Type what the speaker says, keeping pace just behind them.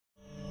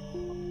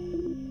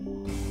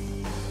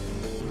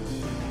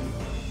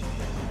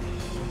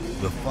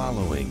The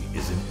following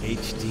is an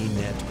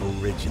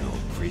HDNet original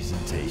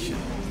presentation.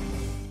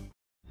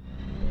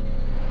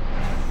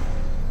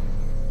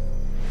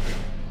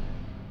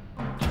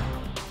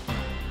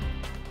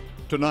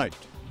 Tonight,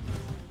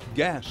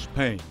 gas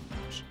pains.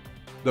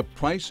 The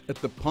price at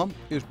the pump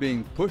is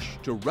being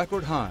pushed to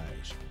record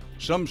highs.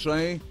 Some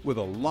say with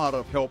a lot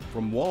of help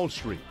from Wall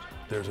Street.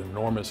 There's an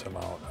enormous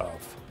amount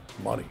of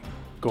money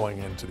going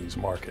into these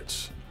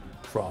markets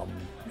from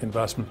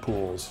investment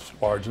pools,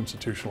 large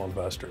institutional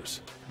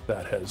investors,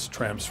 that has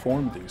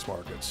transformed these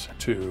markets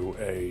to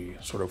a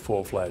sort of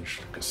full-fledged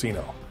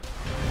casino.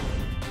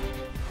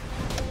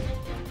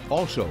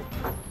 Also,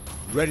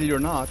 ready or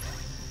not,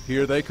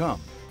 here they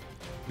come.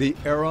 The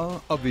era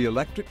of the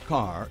electric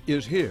car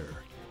is here,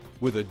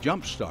 with a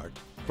jump start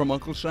from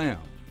Uncle Sam.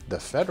 The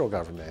federal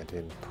government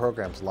in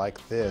programs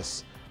like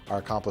this are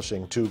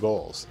accomplishing two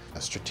goals.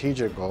 A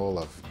strategic goal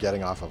of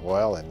getting off of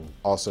oil and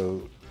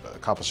also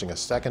accomplishing a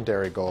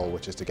secondary goal,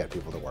 which is to get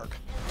people to work.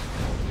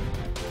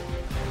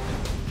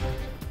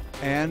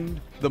 And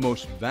the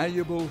most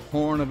valuable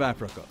horn of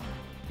Africa,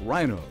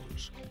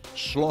 rhinos,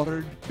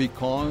 slaughtered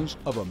because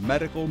of a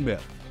medical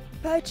myth.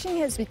 Poaching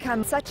has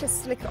become such a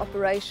slick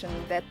operation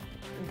that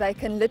they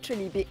can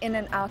literally be in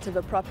and out of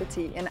a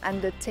property in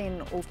under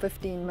 10 or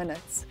 15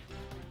 minutes.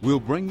 We'll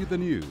bring you the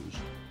news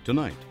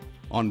tonight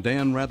on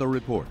Dan Rather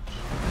Reports.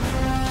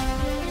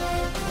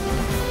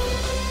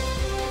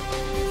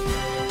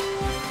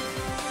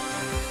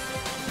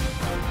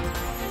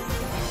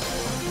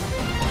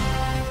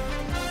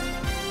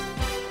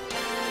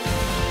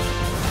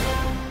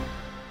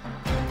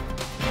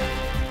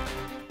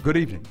 Good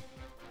evening.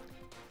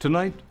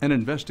 Tonight, an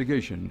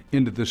investigation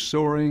into the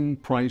soaring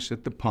price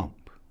at the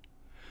pump.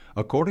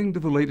 According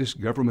to the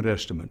latest government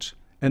estimates,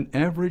 an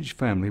average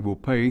family will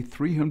pay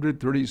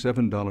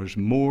 $337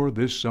 more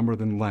this summer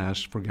than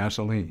last for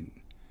gasoline.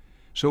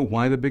 So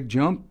why the big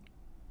jump?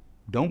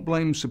 Don't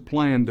blame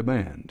supply and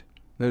demand.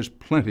 There's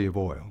plenty of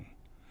oil.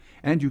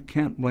 And you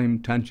can't blame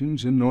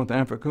tensions in North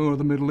Africa or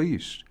the Middle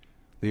East.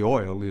 The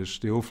oil is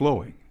still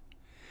flowing.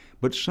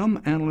 But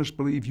some analysts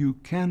believe you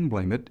can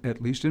blame it,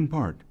 at least in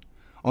part,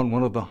 on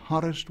one of the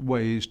hottest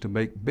ways to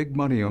make big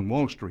money on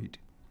Wall Street,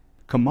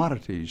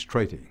 commodities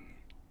trading.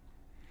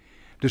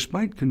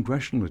 Despite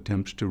congressional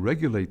attempts to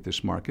regulate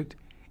this market,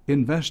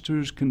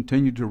 investors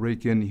continue to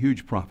rake in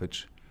huge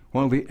profits,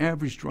 while the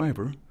average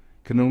driver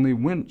can only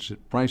wince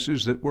at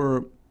prices that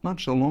were, not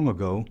so long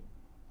ago,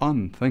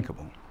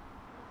 unthinkable.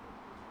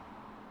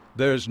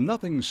 There's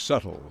nothing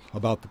subtle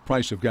about the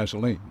price of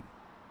gasoline.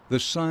 The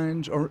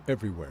signs are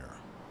everywhere.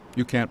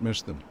 You can't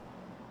miss them.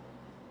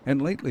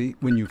 And lately,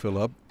 when you fill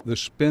up, the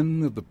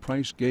spin of the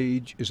price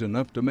gauge is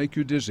enough to make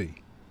you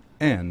dizzy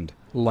and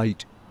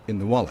light in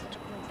the wallet.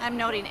 I'm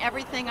noting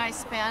everything I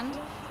spend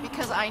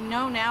because I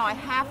know now I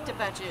have to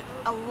budget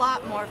a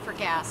lot more for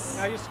gas.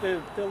 I used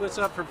to fill this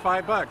up for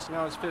 $5,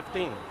 now it's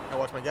 15. I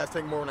watch my gas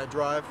tank more when I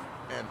drive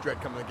and dread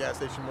coming to the gas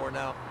station more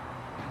now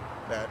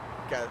that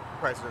gas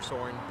prices are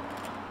soaring.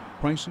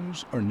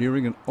 Prices are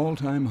nearing an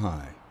all-time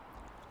high.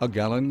 A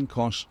gallon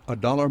costs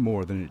 $1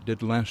 more than it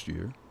did last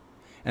year,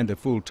 and a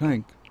full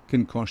tank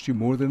can cost you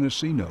more than a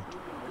C-note.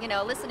 You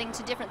know, listening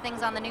to different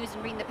things on the news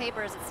and reading the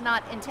papers, it's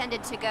not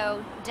intended to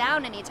go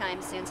down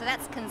anytime soon, so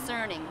that's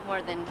concerning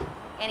more than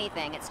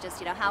anything. It's just,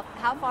 you know,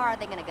 how far are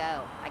they going to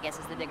go, I guess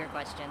is the bigger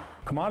question.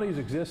 Commodities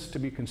exist to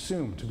be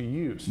consumed, to be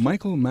used.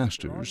 Michael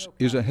Masters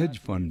is a hedge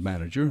fund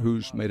manager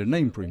who's made a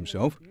name for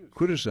himself,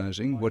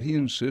 criticizing what he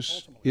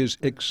insists is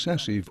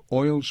excessive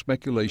oil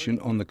speculation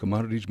on the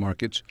commodities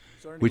markets,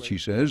 which he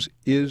says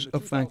is a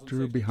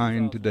factor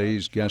behind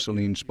today's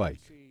gasoline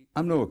spike.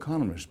 I'm no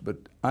economist, but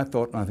I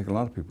thought, and I think a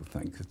lot of people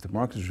think, that the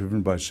market is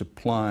driven by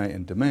supply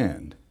and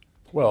demand.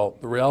 Well,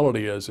 the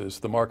reality is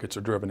the markets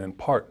are driven in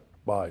part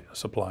by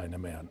supply and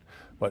demand,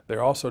 but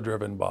they're also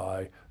driven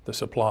by the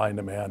supply and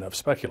demand of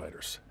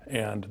speculators.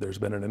 And there's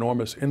been an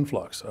enormous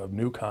influx of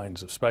new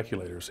kinds of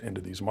speculators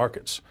into these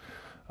markets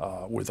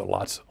with a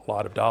lot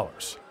of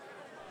dollars.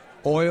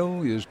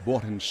 Oil is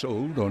bought and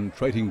sold on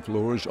trading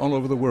floors all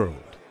over the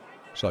world,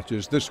 such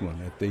as this one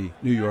at the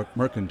New York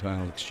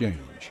Mercantile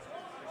Exchange.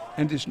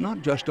 And it's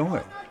not just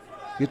oil.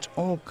 It's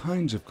all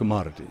kinds of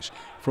commodities,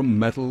 from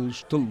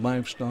metals to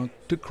livestock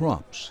to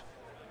crops.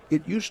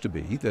 It used to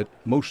be that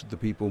most of the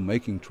people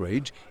making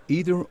trades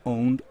either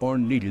owned or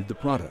needed the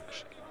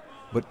products.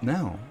 But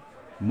now,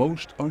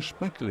 most are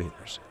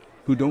speculators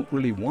who don't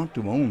really want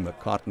to own the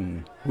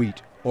cotton,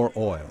 wheat, or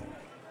oil.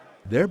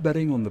 They're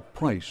betting on the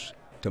price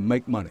to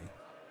make money.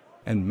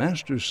 And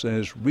Masters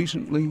says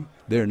recently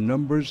their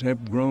numbers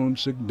have grown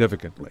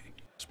significantly.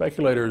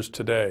 Speculators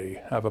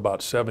today have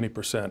about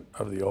 70%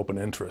 of the open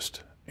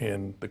interest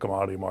in the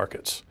commodity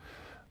markets.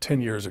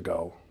 10 years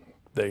ago,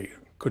 they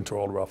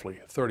controlled roughly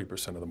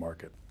 30% of the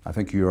market. I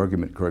think your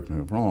argument, correct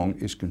me if I'm wrong,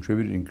 is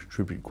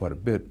contributed quite a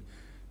bit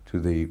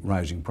to the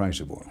rising price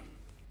of oil.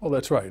 Well,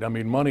 that's right. I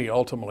mean, money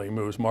ultimately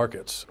moves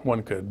markets.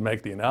 One could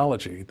make the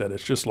analogy that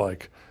it's just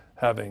like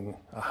having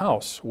a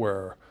house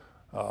where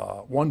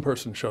one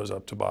person shows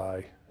up to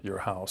buy your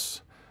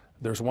house,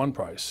 there's one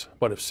price.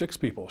 But if 6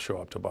 people show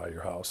up to buy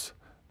your house,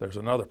 there's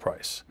another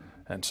price.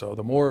 And so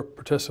the more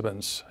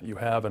participants you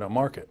have in a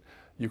market,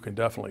 you can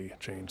definitely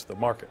change the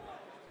market.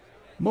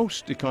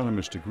 Most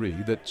economists agree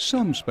that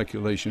some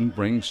speculation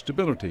brings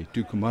stability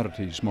to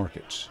commodities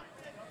markets.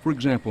 For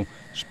example,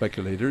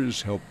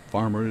 speculators help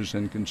farmers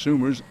and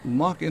consumers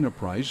lock in a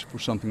price for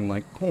something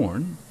like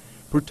corn,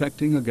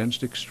 protecting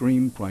against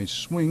extreme price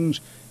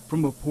swings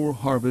from a poor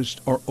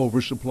harvest or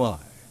oversupply.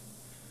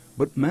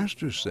 But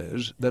Masters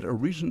says that a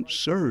recent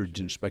surge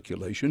in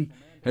speculation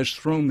has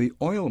thrown the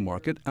oil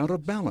market out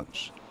of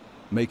balance,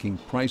 making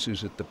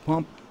prices at the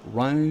pump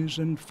rise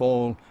and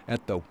fall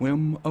at the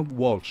whim of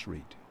Wall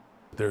Street.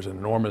 There's an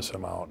enormous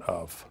amount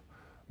of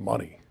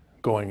money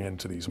going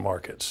into these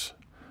markets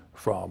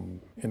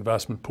from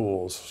investment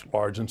pools,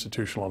 large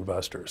institutional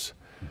investors,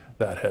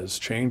 that has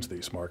changed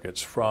these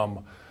markets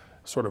from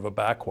sort of a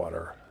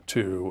backwater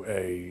to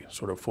a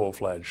sort of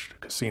full-fledged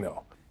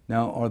casino.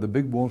 Now, are the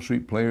big Wall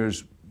Street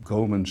players,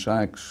 Goldman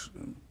Sachs,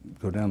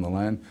 go down the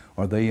line,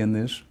 are they in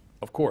this?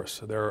 Of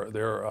course,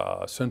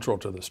 they're central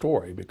to the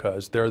story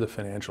because they're the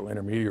financial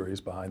intermediaries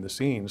behind the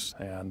scenes,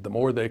 and the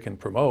more they can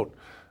promote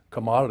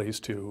commodities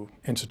to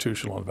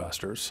institutional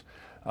investors,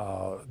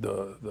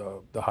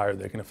 the higher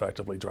they can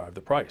effectively drive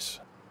the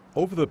price.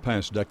 Over the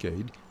past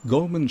decade,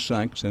 Goldman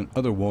Sachs and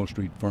other Wall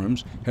Street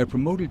firms have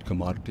promoted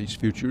commodities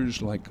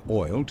futures like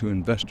oil to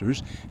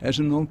investors as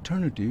an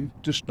alternative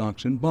to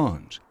stocks and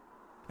bonds.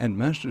 And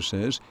Masters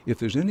says if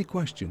there's any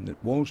question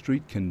that Wall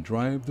Street can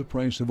drive the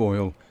price of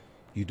oil,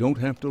 you don't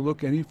have to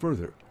look any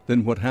further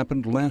than what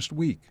happened last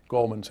week.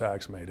 Goldman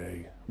Sachs made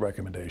a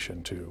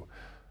recommendation to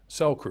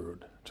sell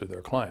crude to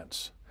their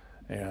clients,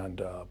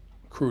 and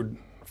crude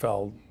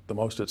fell the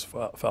most it's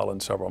fell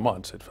in several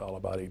months. It fell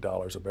about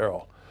 $8 a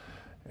barrel.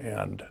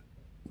 And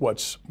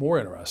what's more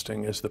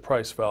interesting is the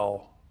price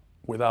fell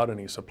without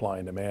any supply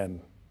and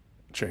demand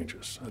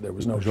changes. There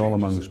was no change. It was all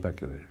among the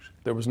speculators.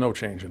 There was no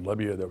change in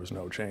Libya. There was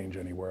no change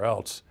anywhere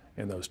else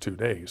in those 2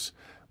 days.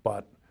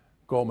 But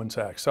Goldman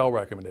Sachs' sell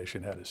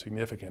recommendation had a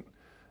significant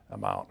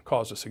amount,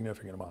 caused a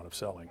significant amount of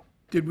selling.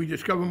 Did we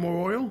discover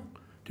more oil?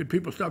 Did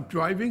people stop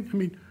driving? I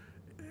mean,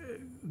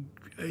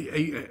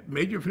 a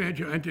major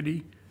financial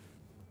entity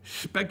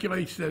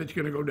speculates that it's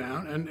going to go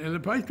down, and the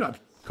price drops.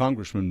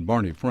 Congressman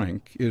Barney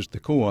Frank is the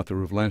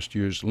co-author of last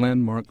year's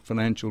landmark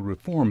financial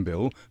reform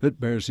bill that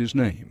bears his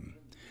name.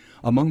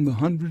 Among the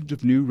hundreds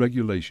of new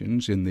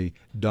regulations in the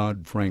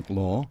Dodd-Frank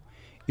law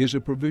is a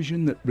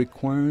provision that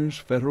requires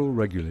federal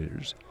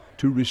regulators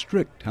to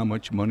restrict how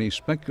much money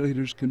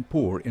speculators can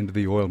pour into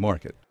the oil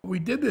market. We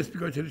did this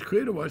because it is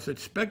clear to us that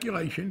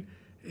speculation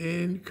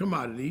in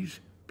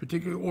commodities,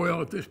 particularly oil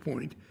at this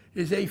point,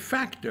 is a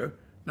factor,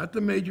 not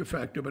the major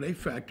factor, but a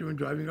factor in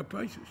driving up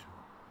prices.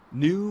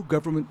 New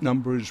government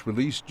numbers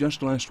released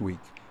just last week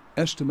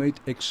estimate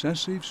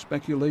excessive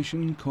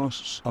speculation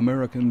costs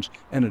Americans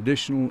an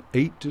additional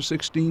 $8 to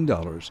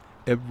 $16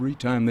 every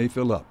time they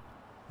fill up.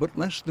 But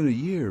less than a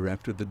year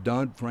after the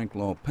Dodd-Frank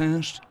law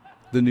passed,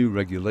 the new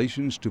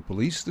regulations to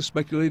police the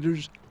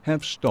speculators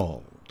have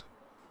stalled.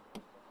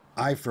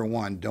 I, for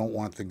one, don't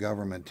want the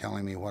government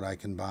telling me what I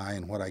can buy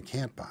and what I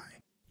can't buy.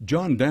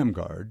 John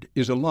Damgard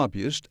is a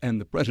lobbyist and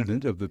the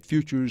president of the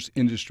Futures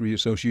Industry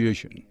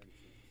Association.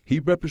 He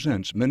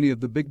represents many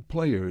of the big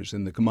players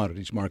in the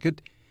commodities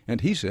market,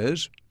 and he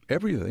says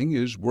everything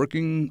is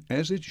working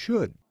as it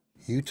should.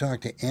 You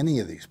talk to any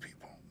of these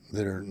people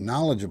that are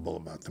knowledgeable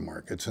about the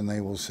markets, and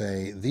they will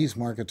say these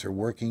markets are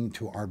working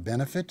to our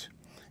benefit,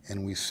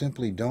 and we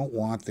simply don't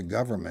want the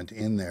government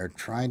in there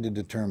trying to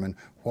determine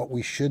what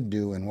we should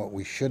do and what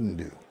we shouldn't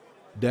do.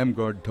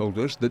 Damgard told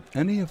us that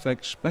any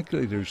effect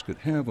speculators could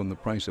have on the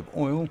price of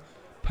oil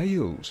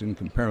pales in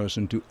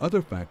comparison to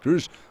other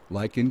factors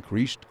like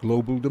increased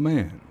global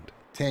demand.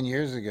 10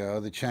 years ago,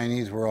 the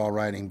Chinese were all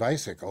riding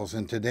bicycles,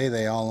 and today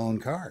they all own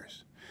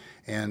cars.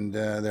 And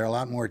there are a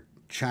lot more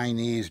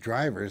Chinese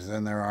drivers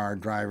than there are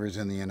drivers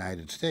in the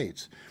United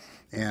States.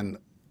 And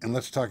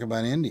let's talk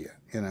about India.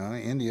 You know,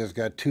 India's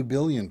got 2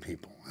 billion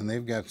people, and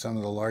they've got some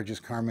of the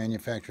largest car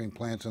manufacturing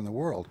plants in the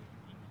world.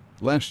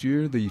 Last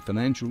year, the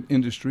financial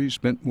industry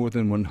spent more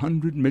than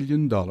 $100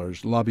 million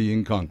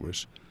lobbying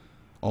Congress.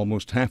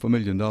 Almost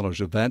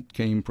 $500,000 of that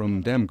came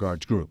from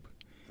Damgard's group.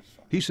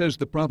 He says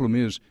the problem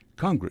is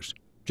Congress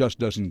just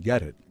doesn't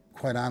get it.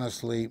 Quite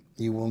honestly,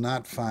 you will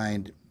not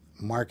find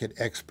market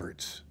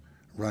experts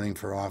running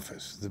for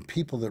office. The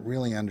people that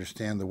really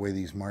understand the way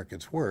these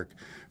markets work,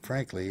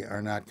 frankly,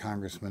 are not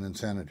congressmen and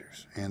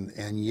senators. And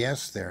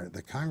yes,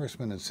 the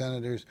congressmen and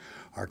senators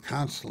are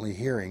constantly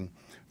hearing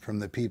from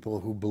the people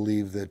who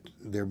believe that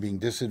they're being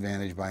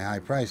disadvantaged by high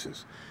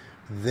prices.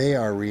 They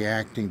are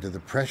reacting to the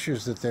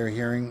pressures that they're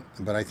hearing,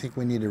 but I think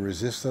we need to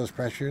resist those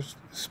pressures.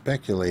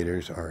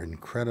 Speculators are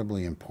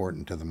incredibly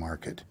important to the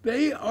market.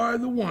 They are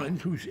the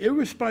ones whose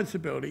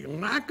irresponsibility,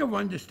 lack of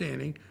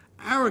understanding,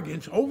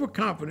 arrogance,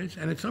 overconfidence,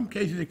 and in some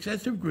cases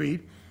excessive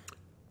greed,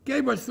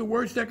 gave us the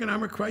worst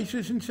economic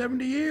crisis in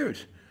 70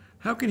 years.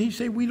 How can he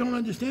say we don't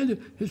understand it?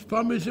 His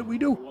problem is that we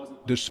do.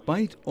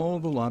 Despite all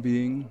the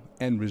lobbying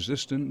and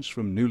resistance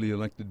from newly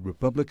elected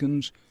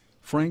Republicans,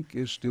 Frank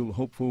is still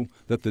hopeful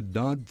that the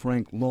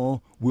Dodd-Frank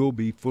law will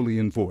be fully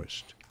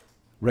enforced.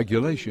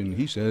 Regulation,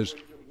 he says,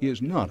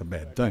 is not a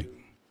bad thing.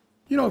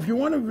 You know, if you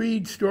want to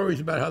read stories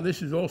about how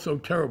this is all so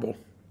terrible,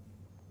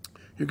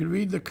 you can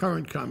read the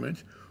current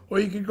comments, or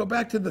you can go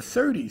back to the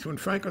 30s when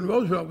Franklin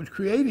Roosevelt was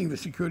creating the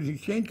Securities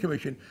Exchange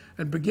Commission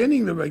and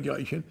beginning the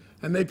regulation,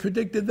 and they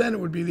predicted then it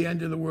would be the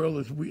end of the world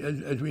as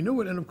we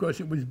knew it, and of course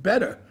it was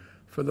better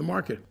for the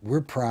market.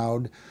 We're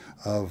proud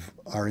of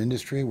our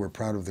industry, we're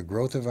proud of the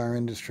growth of our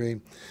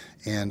industry,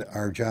 and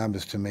our job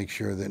is to make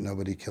sure that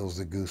nobody kills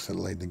the goose that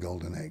laid the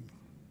golden egg.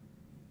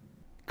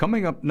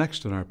 Coming up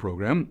next in our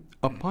program,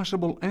 a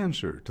possible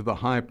answer to the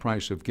high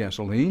price of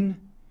gasoline.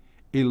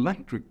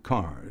 Electric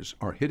cars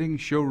are hitting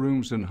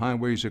showrooms and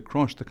highways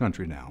across the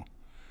country now,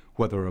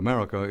 whether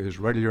America is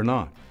ready or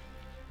not.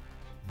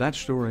 That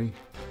story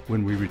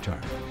when we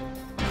return.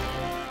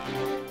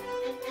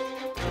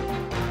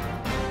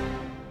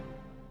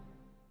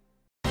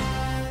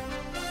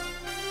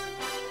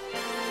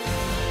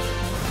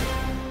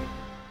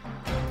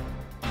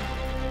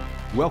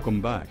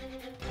 Welcome back.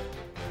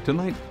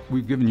 Tonight,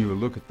 we've given you a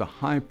look at the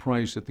high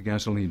price at the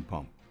gasoline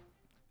pump.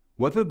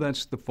 Whether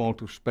that's the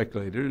fault of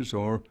speculators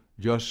or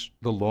just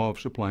the law of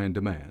supply and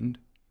demand,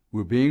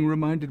 we're being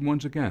reminded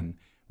once again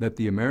that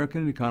the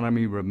American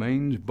economy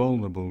remains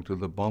vulnerable to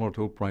the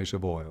volatile price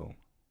of oil.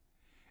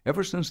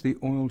 Ever since the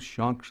oil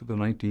shocks of the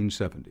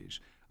 1970s,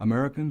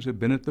 Americans have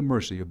been at the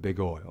mercy of big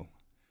oil.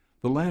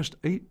 The last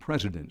 8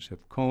 presidents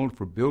have called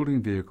for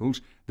building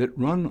vehicles that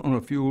run on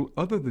a fuel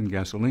other than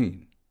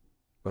gasoline.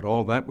 But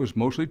all that was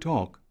mostly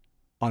talk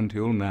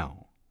until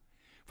now.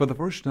 For the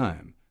first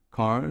time,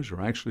 cars are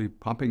actually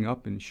popping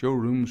up in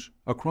showrooms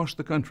across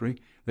the country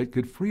that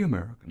could free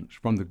Americans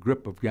from the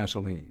grip of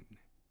gasoline.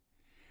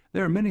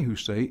 There are many who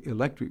say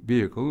electric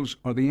vehicles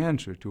are the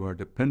answer to our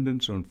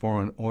dependence on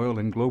foreign oil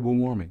and global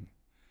warming.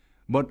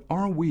 But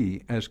are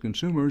we, as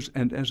consumers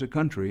and as a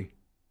country,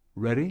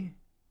 ready?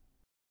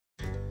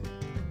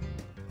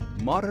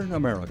 Modern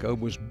America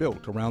was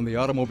built around the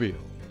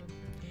automobile.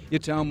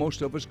 It's how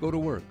most of us go to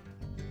work.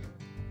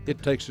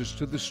 It takes us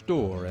to the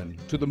store and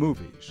to the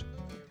movies,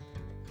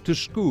 to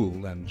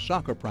school and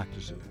soccer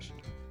practices.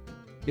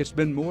 It's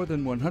been more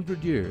than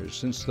 100 years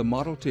since the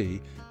Model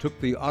T took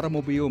the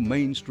automobile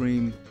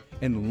mainstream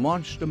and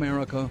launched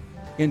America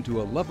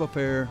into a love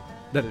affair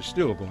that is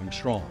still going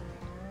strong.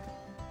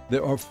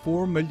 There are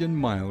 4 million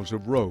miles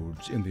of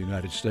roads in the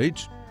United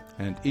States,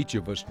 and each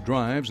of us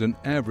drives an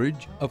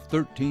average of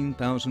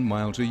 13,000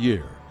 miles a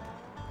year,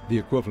 the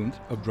equivalent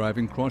of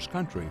driving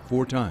cross-country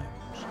 4 times.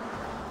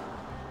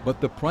 But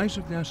the price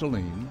of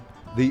gasoline,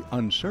 the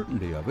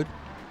uncertainty of it,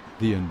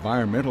 the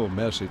environmental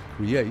mess it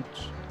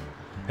creates,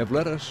 have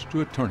led us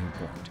to a turning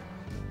point.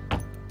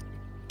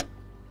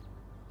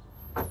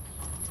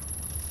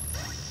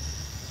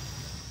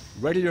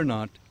 Ready or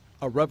not,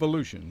 a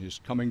revolution is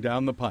coming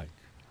down the pike.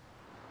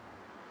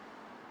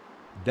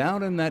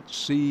 Down in that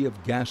sea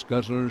of gas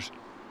guzzlers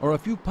are a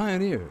few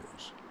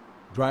pioneers.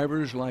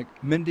 Drivers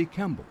like Mindy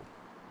Kimball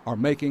are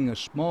making a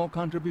small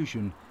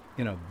contribution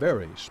in a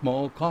very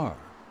small car.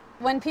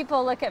 When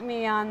people look at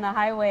me on the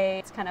highway,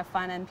 it's kind of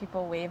fun, and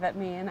people wave at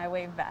me and I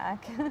wave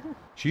back.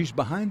 She's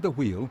behind the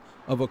wheel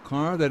of a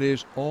car that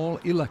is all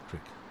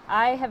electric.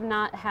 I have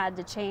not had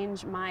to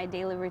change my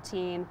daily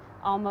routine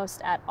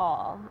almost at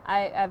all.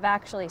 I've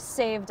actually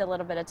saved a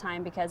little bit of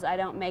time because I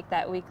don't make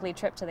that weekly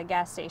trip to the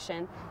gas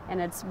station, and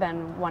it's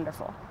been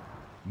wonderful.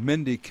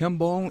 Mindy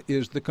Kimball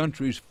is the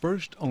country's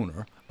first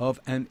owner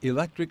of an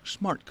electric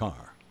smart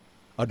car,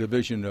 a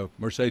division of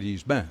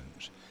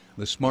Mercedes-Benz.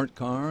 The smart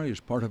car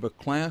is part of a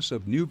class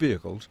of new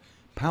vehicles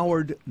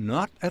powered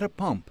not at a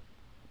pump,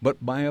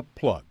 but by a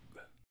plug.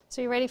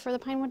 So you ready for the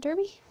Pinewood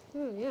Derby?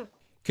 Yeah.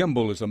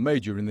 Kimball is a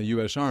major in the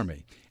U.S.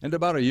 Army, and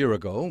about a year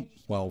ago,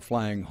 while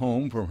flying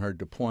home from her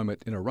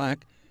deployment in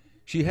Iraq,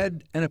 she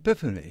had an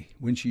epiphany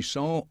when she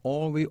saw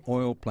all the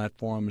oil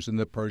platforms in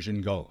the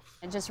Persian Gulf.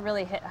 It just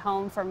really hit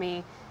home for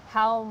me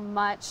how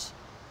much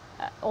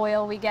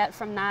oil we get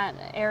from that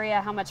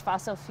area, how much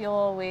fossil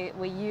fuel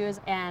we use,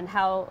 and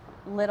how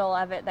little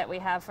of it that we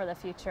have for the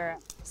future.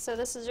 So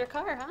this is your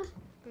car, huh?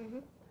 Mm-hmm.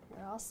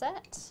 You're all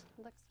set.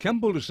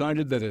 Kimball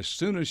decided that as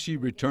soon as she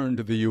returned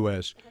to the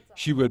U.S.,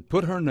 she would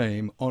put her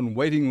name on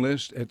waiting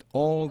lists at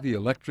all the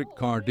electric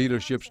car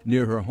dealerships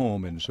near her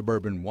home in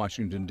suburban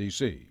Washington,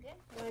 D.C.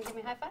 You want to give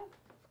me a high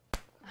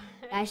five?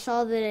 I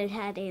saw that it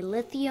had a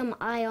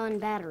lithium-ion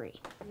battery.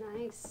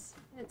 Nice.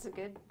 That's a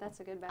good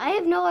battery. I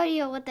have no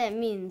idea what that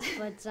means,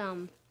 but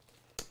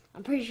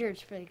I'm pretty sure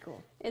it's pretty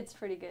cool. It's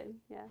pretty good,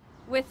 yeah.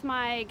 With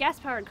my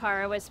gas-powered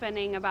car, I was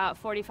spending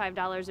about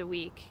 $45 a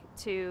week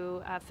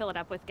to fill it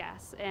up with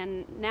gas.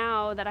 And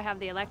now that I have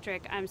the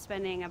electric, I'm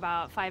spending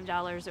about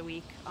 $5 a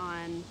week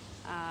on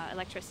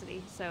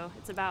electricity. So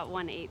it's about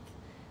 1/8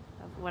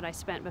 of what I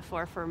spent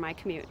before for my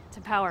commute,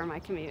 to power my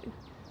commute.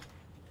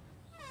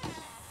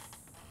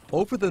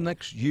 Over the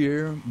next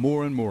year,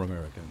 more and more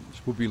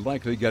Americans will be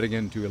likely getting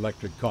into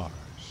electric cars.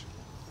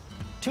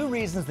 Two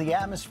reasons the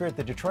atmosphere at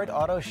the Detroit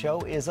Auto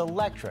Show is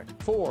electric.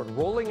 Ford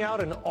rolling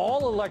out an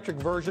all-electric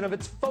version of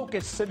its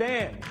Focus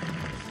sedan.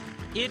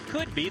 It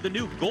could be the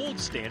new gold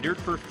standard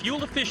for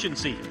fuel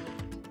efficiency.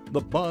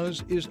 The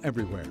buzz is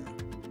everywhere.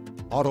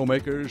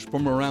 Automakers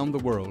from around the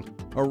world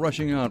are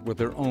rushing out with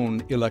their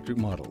own electric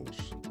models.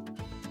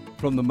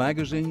 From the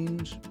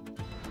magazines,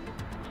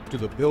 to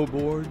the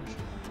billboards,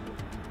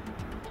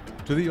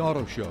 to the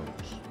auto shows,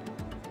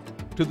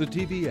 to the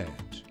TV ads.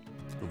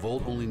 The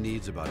Volt only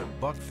needs about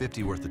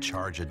 $1.50 worth of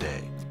charge a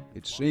day.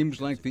 It seems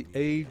like the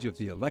age of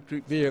the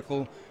electric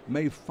vehicle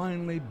may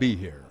finally be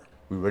here.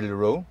 We ready to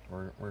roll?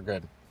 We're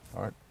good.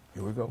 All right,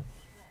 here we go.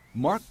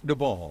 Mark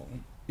Duvall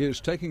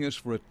is taking us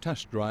for a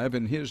test drive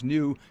in his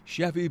new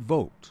Chevy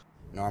Volt.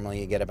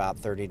 Normally you get about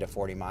 30 to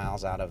 40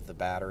 miles out of the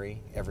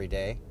battery every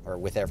day, or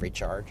with every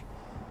charge.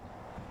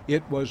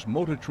 It was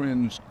Motor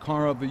Trend's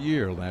Car of the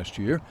Year last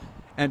year,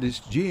 and it's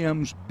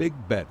GM's big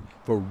bet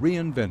for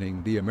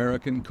reinventing the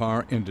American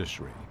car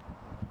industry.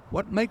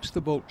 What makes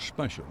the Volt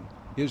special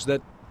is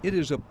that it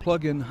is a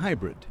plug-in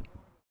hybrid.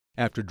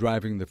 After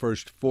driving the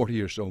first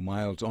 40 or so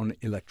miles on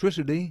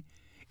electricity,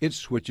 it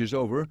switches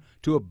over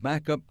to a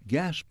backup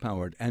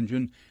gas-powered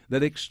engine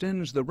that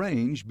extends the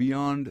range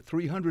beyond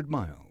 300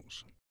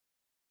 miles.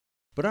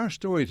 But our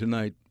story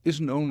tonight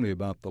isn't only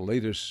about the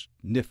latest,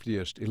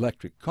 niftiest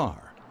electric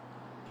car.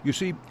 You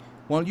see,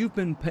 while you've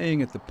been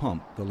paying at the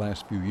pump the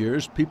last few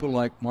years, people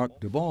like Mark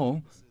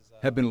Duvall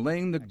have been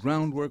laying the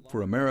groundwork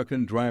for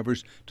American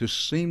drivers to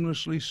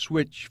seamlessly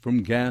switch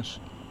from gas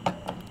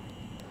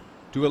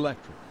to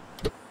electric.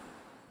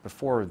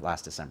 Before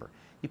last December,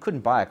 you couldn't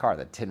buy a car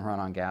that didn't run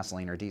on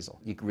gasoline or diesel.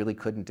 You really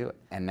couldn't do it.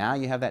 And now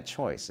you have that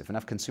choice. If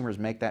enough consumers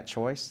make that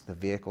choice, the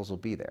vehicles will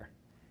be there.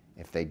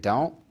 If they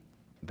don't,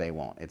 they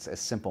won't. It's a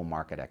simple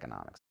market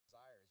economics.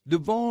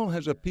 Duvall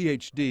has a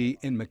PhD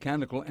in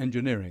mechanical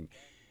engineering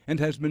and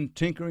has been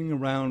tinkering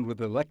around with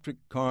electric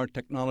car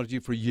technology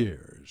for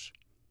years.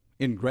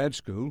 In grad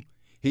school,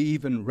 he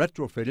even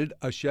retrofitted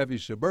a Chevy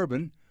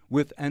Suburban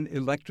with an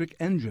electric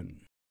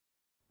engine.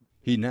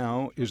 He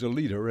now is a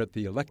leader at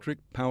the Electric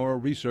Power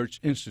Research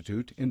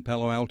Institute in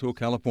Palo Alto,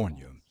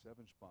 California.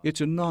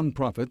 It's a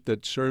nonprofit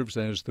that serves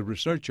as the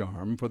research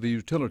arm for the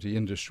utility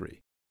industry,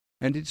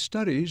 and it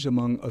studies,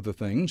 among other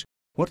things,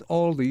 what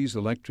all these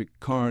electric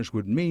cars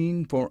would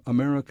mean for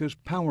America's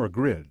power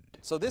grid.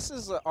 So this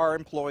is our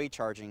employee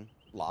charging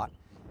lot.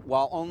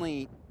 While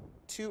only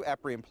 2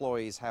 EPRI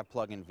employees have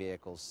plug-in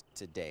vehicles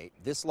to date,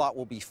 this lot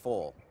will be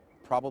full,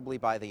 probably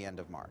by the end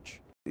of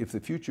March. If the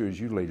future as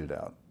you laid it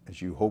out,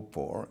 as you hope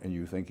for and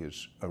you think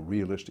is a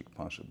realistic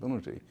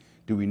possibility,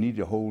 do we need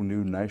a whole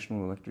new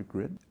national electric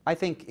grid? I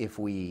think if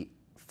we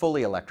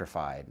fully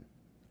electrified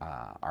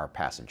our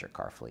passenger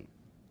car fleet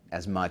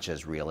as much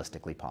as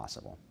realistically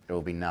possible, there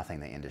will be nothing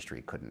the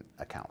industry couldn't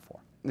account for.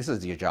 This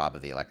is the job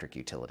of the electric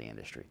utility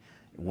industry.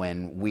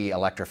 When we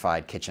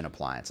electrified kitchen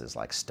appliances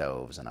like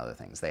stoves and other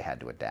things, they had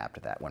to adapt to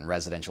that. When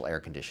residential air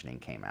conditioning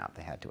came out,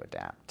 they had to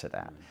adapt to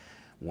that.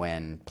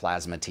 When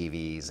plasma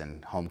TVs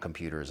and home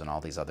computers and all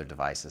these other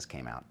devices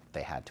came out,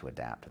 they had to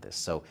adapt to this.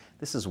 So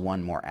this is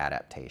one more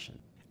adaptation.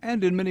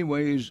 And in many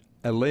ways,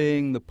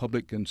 allaying the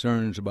public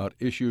concerns about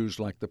issues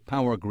like the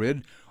power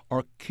grid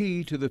are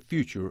key to the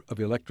future of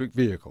electric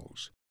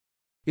vehicles.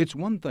 It's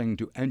one thing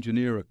to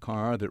engineer a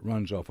car that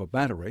runs off a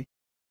battery.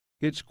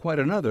 It's quite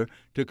another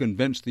to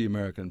convince the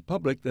American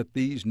public that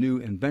these new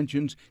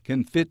inventions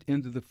can fit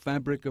into the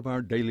fabric of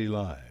our daily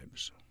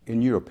lives.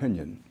 In your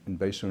opinion, and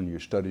based on your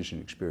studies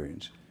and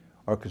experience,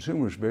 are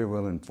consumers very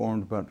well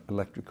informed about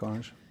electric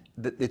cars?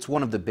 It's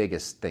one of the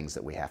biggest things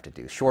that we have to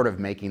do. Short of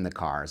making the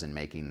cars and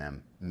making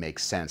them make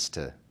sense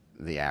to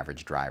the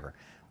average driver,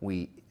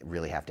 we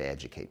really have to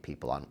educate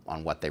people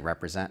on what they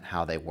represent,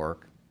 how they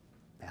work,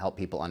 help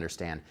people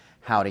understand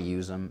how to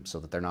use them so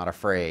that they're not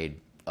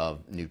afraid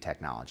of new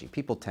technology.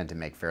 People tend to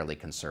make fairly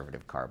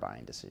conservative car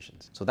buying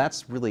decisions. So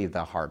that's really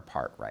the hard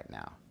part right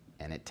now.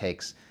 And it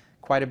takes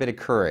quite a bit of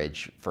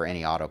courage for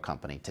any auto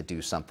company to do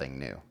something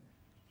new.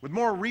 With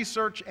more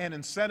research and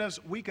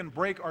incentives, we can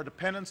break our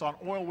dependence on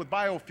oil with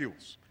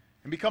biofuels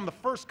and become the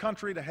first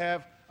country to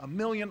have 1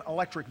 million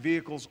electric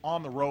vehicles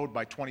on the road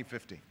by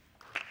 2015.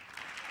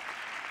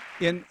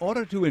 In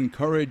order to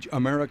encourage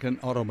American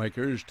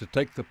automakers to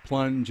take the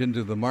plunge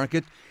into the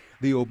market,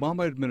 the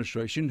Obama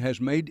administration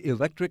has made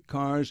electric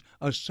cars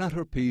a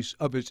centerpiece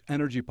of its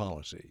energy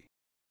policy.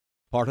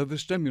 Part of the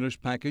stimulus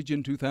package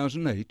in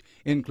 2008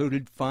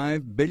 included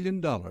 $5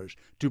 billion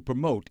to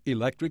promote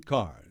electric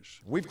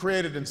cars. We've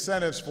created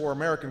incentives for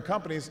American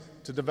companies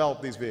to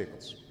develop these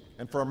vehicles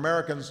and for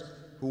Americans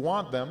who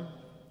want them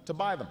to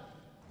buy them.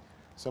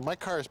 So my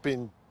car has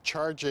been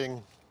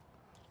charging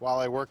while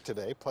I work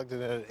today, plugged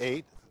it in at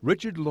 8.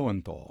 Richard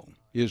Lowenthal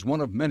is one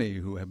of many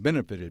who have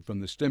benefited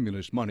from the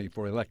stimulus money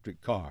for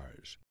electric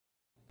cars.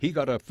 He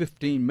got a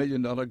 $15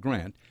 million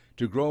grant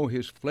to grow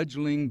his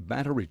fledgling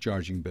battery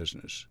charging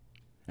business.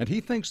 And he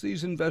thinks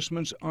these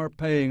investments are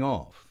paying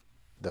off.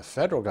 The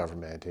federal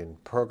government in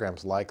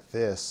programs like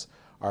this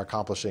are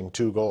accomplishing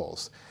 2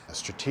 goals. A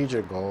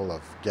strategic goal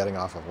of getting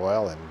off of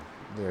oil, and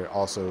they're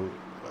also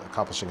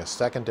accomplishing a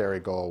secondary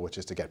goal, which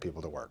is to get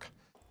people to work.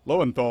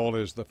 Lowenthal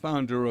is the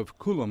founder of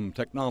Coulomb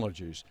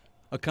Technologies,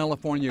 a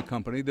California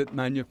company that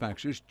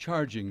manufactures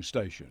charging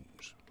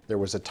stations. There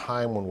was a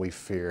time when we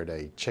feared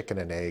a chicken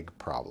and egg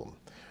problem,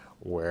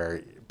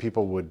 where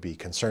people would be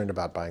concerned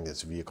about buying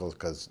these vehicles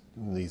because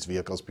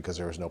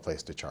there was no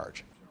place to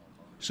charge.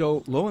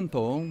 So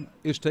Lowenthal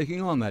is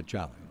taking on that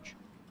challenge.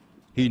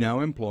 He now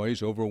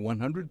employs over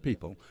 100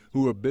 people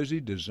who are busy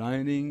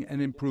designing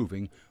and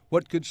improving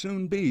what could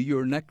soon be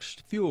your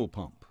next fuel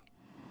pump.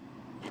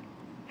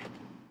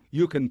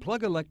 You can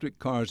plug electric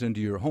cars into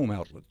your home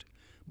outlet,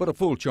 but a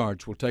full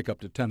charge will take up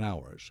to 10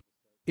 hours.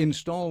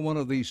 Install one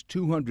of these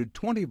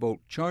 220-volt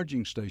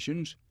charging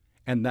stations,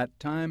 and that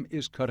time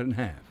is cut in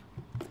half.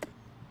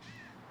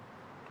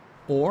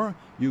 Or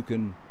you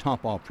can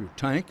top off your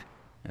tank,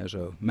 as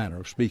a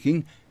manner of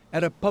speaking,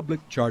 at a public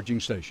charging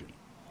station.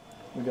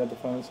 We got the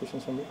final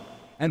station number.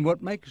 And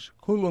what makes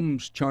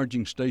Coulomb's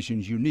charging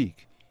stations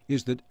unique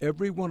is that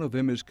every one of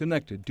them is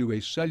connected to a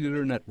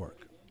cellular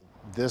network.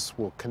 This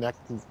will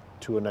connect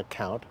to an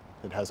account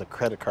that has a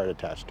credit card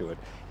attached to it,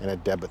 and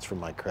it debits from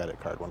my credit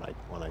card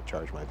when I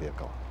charge my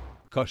vehicle.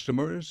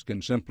 Customers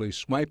can simply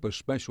swipe a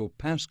special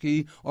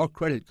passkey or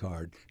credit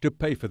card to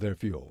pay for their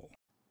fuel,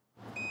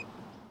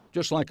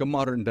 just like a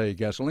modern-day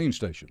gasoline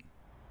station.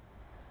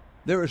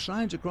 There are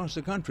signs across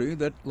the country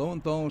that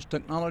Lowenthal's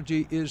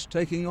technology is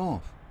taking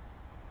off,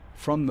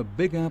 from the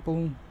Big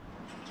Apple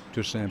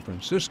to San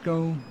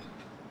Francisco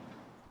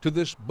to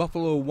this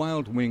Buffalo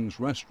Wild Wings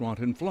restaurant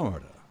in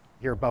Florida.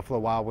 Here at Buffalo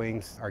Wild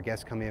Wings, our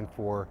guests come in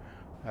for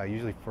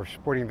usually for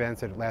sporting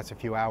events that last a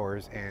few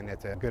hours, and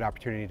it's a good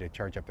opportunity to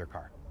charge up their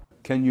car.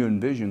 Can you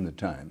envision the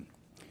time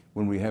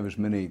when we have as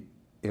many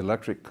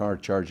electric car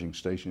charging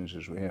stations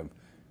as we have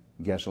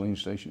gasoline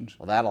stations?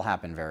 Well, that'll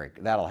happen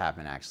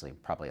actually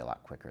probably a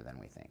lot quicker than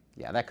we think.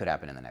 Yeah, that could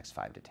happen in the next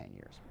 5 to 10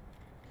 years.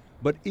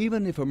 But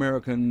even if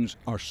Americans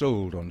are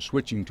sold on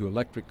switching to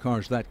electric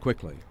cars that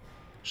quickly,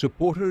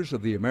 supporters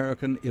of the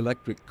American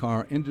electric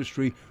car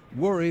industry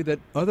worry that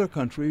other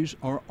countries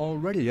are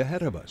already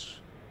ahead of us.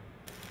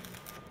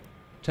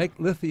 Take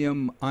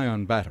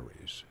lithium-ion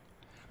batteries,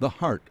 the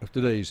heart of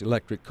today's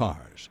electric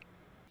cars.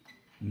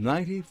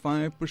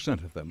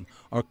 95% of them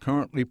are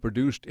currently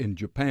produced in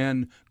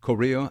Japan,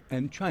 Korea,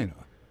 and China.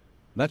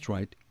 That's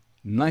right,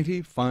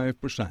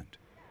 95%.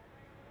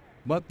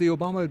 But the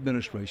Obama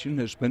administration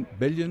has spent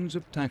billions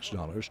of tax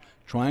dollars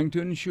trying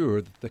to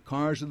ensure that the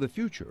cars of the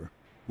future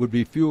would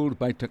be fueled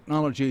by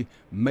technology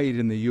made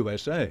in the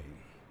USA.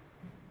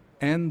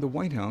 And the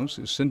White House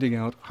is sending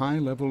out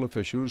high-level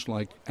officials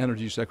like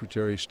Energy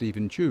Secretary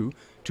Stephen Chu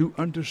to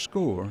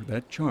underscore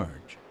that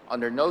charge.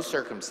 Under no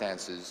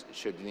circumstances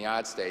should the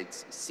United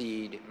States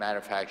cede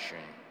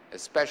manufacturing,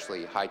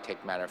 especially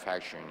high-tech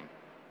manufacturing,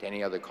 to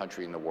any other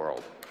country in the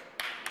world.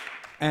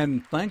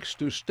 And thanks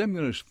to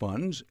stimulus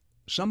funds,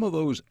 some of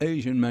those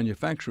Asian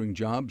manufacturing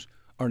jobs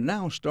are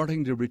now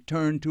starting to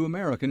return to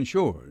American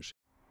shores,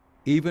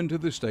 even to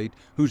the state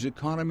whose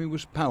economy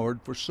was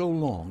powered for so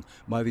long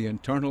by the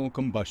internal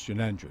combustion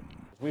engine.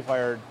 We've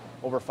hired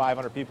over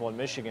 500 people in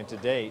Michigan to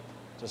date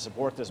to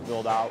support this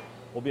build-out.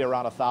 We'll be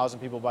around 1,000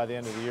 people by the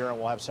end of the year, and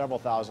we'll have several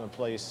thousand in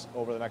place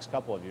over the next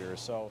couple of years.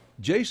 So,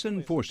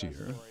 Jason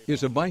Forcier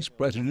is a vice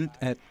president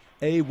at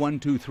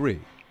A123,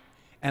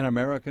 an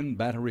American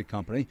battery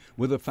company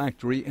with a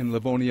factory in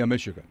Livonia,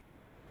 Michigan.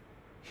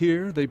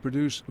 Here they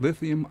produce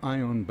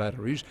lithium-ion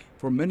batteries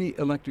for many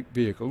electric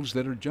vehicles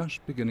that are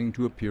just beginning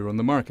to appear on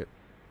the market,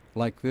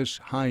 like this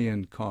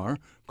high-end car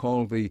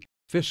called the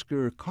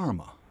Fisker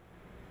Karma.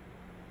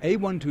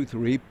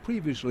 A123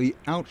 previously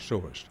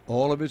outsourced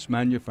all of its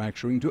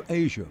manufacturing to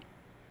Asia,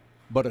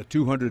 but a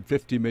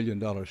 $250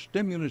 million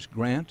stimulus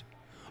grant,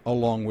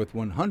 along with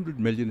 $100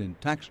 million in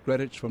tax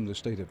credits from the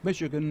state of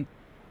Michigan,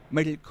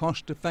 made it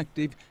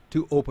cost-effective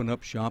to open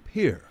up shop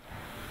here.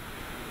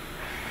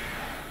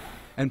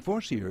 And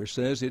Forcier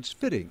says it's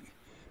fitting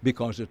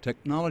because the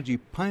technology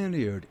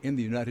pioneered in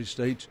the United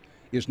States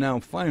is now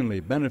finally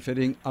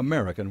benefiting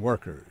American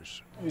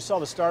workers. you saw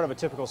the start of a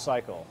typical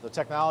cycle. The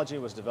technology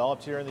was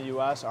developed here in the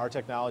U.S. Our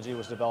technology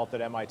was developed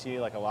at MIT,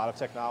 like a lot of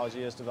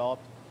technology is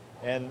developed.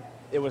 And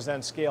it was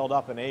then scaled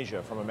up in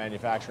Asia from a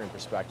manufacturing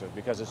perspective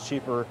because it's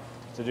cheaper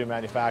to do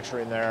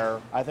manufacturing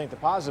there. I think the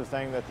positive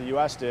thing that the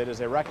U.S. did is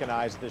they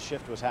recognized this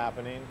shift was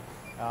happening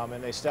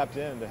and they stepped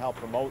in to help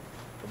promote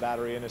the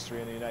battery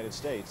industry in the United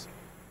States.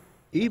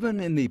 Even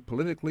in the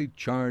politically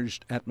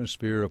charged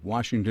atmosphere of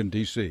Washington,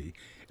 D.C.,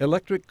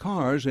 electric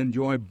cars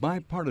enjoy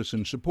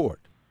bipartisan support.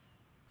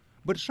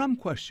 But some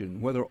question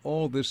whether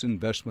all this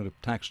investment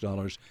of tax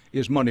dollars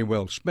is money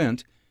well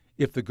spent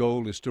if the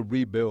goal is to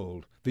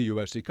rebuild the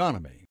U.S.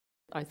 economy.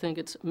 I think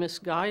it's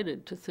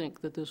misguided to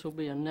think that this will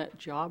be a net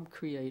job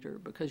creator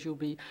because you'll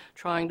be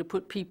trying to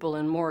put people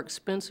in more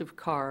expensive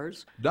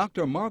cars.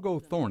 Dr. Margot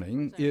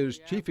Thorning is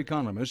chief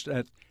economist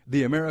at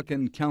the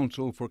American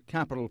Council for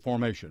Capital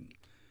Formation,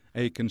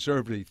 a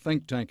conservative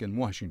think tank in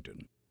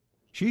Washington.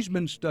 She's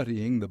been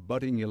studying the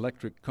budding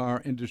electric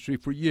car industry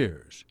for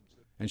years,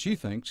 and she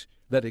thinks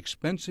that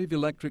expensive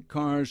electric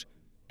cars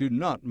do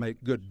not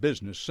make good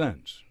business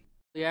sense.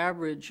 The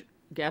average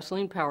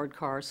gasoline-powered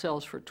car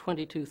sells for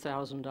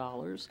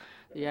 $22,000.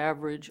 The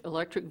average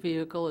electric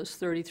vehicle is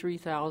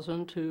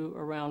 $33,000 to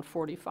around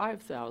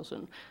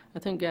 $45,000. I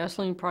think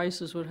gasoline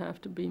prices would have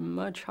to be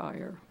much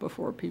higher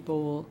before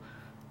people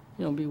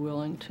will, be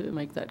willing to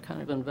make that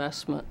kind of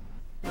investment.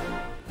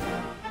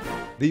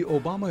 The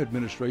Obama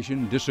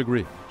administration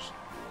disagrees.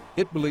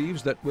 It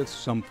believes that with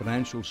some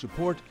financial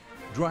support,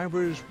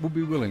 drivers will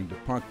be willing to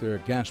park their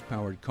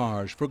gas-powered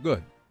cars for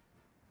good.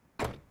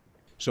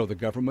 So the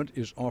government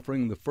is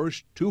offering the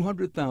first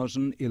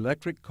 200,000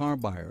 electric car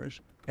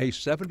buyers a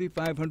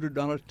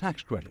 $7,500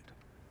 tax credit.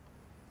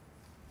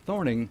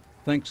 Thorning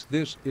thinks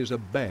this is a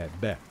bad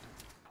bet.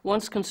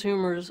 Once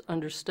consumers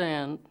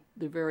understand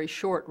the very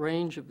short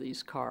range of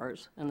these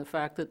cars and the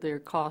fact that they're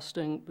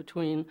costing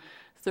between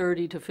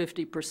 30 to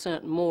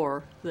 50%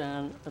 more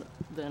than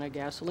a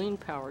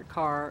gasoline-powered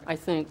car, I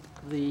think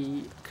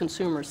the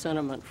consumer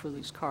sentiment for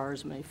these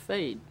cars may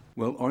fade.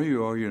 Well, are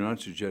you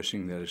not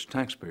suggesting that as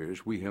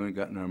taxpayers we haven't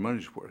gotten our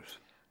money's worth?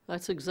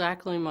 That's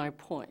exactly my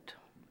point.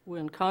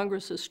 When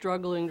Congress is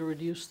struggling to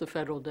reduce the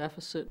federal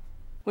deficit,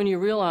 when you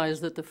realize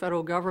that the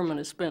federal government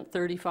has spent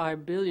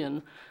 $35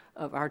 billion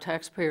of our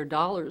taxpayer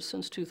dollars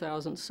since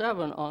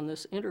 2007 on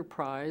this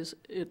enterprise,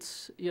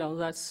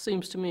 that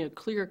seems to me a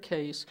clear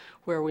case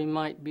where we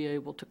might be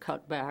able to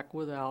cut back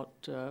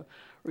without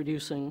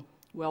reducing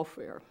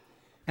welfare.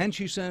 And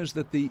she says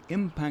that the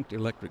impact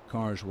electric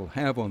cars will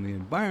have on the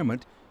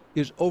environment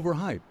is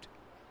overhyped.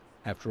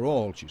 After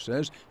all, she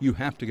says, you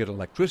have to get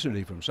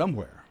electricity from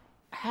somewhere.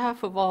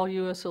 Half of all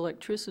U.S.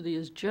 electricity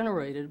is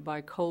generated by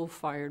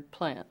coal-fired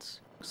plants.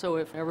 So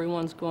if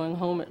everyone's going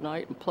home at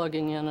night and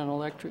plugging in an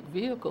electric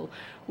vehicle,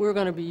 we're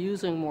going to be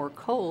using more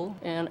coal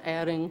and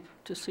adding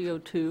to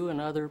CO2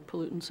 and other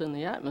pollutants in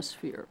the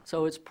atmosphere.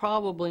 So it's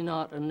probably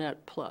not a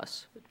net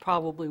plus. It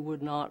probably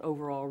would not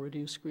overall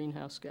reduce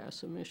greenhouse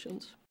gas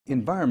emissions.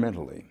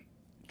 Environmentally,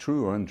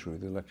 true or untrue,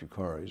 the electric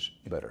car is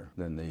better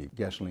than the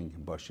gasoline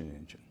combustion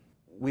engine.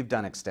 We've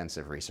done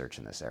extensive research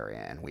in this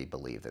area, and we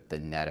believe that the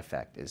net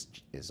effect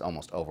is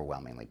almost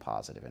overwhelmingly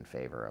positive in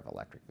favor of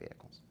electric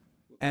vehicles.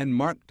 And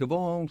Mark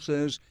Duvall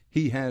says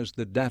he has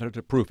the data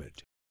to prove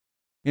it.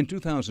 In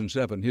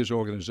 2007, his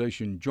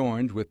organization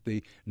joined with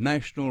the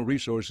National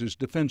Resources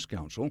Defense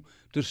Council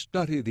to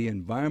study the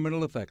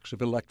environmental effects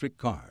of electric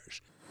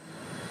cars.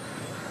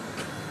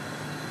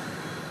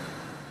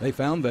 They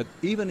found that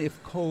even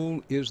if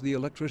coal is the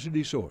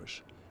electricity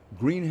source,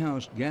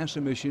 greenhouse gas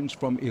emissions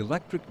from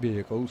electric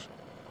vehicles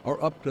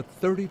are up to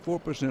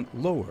 34%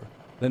 lower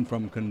than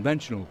from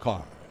conventional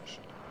cars.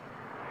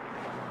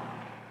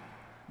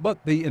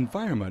 But the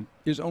environment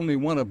is only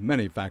one of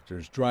many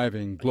factors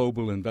driving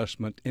global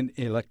investment in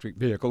electric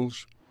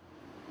vehicles.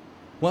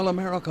 While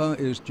America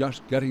is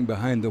just getting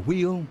behind the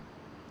wheel,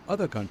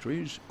 other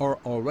countries are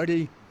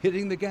already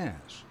hitting the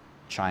gas.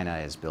 China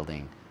is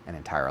building an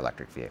entire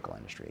electric vehicle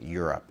industry.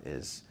 Europe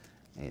is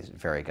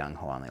very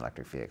gung-ho on the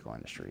electric vehicle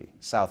industry.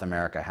 South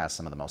America has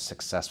some of the most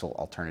successful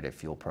alternative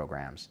fuel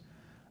programs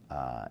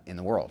in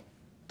the world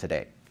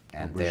today.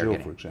 And Brazil,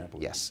 for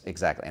example. Yes,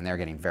 exactly. And they're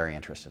getting very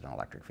interested in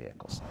electric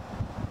vehicles.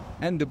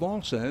 And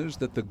Duvall says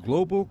that the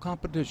global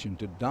competition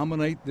to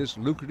dominate this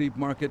lucrative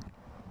market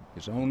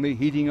is only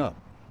heating up.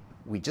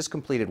 We just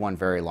completed one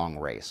very long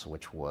race,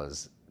 which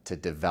was to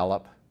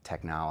develop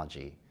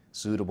technology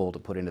suitable to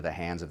put into the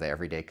hands of the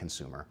everyday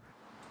consumer.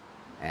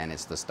 And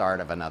it's the start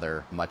of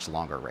another much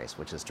longer race,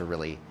 which is to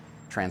really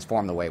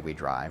transform the way we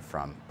drive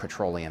from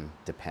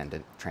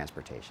petroleum-dependent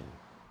transportation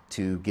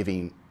to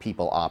giving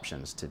people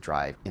options to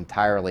drive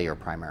entirely or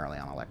primarily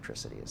on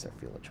electricity as their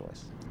fuel of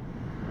choice.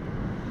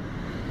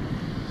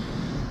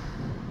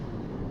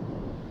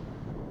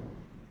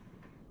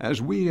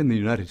 As we in the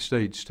United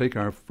States take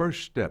our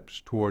first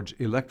steps towards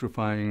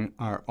electrifying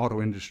our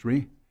auto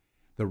industry,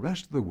 the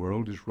rest of the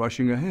world is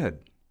rushing ahead.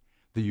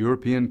 The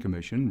European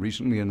Commission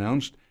recently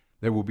announced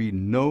there will be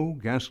no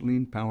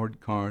gasoline-powered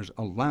cars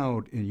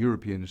allowed in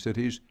European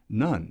cities,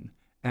 none,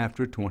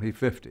 after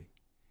 2050.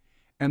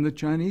 And the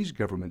Chinese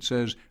government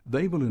says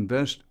they will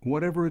invest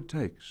whatever it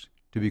takes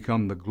to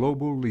become the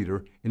global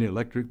leader in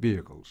electric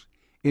vehicles,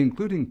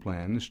 including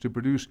plans to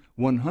produce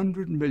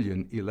 100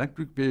 million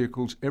electric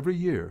vehicles every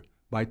year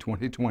by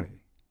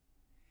 2020.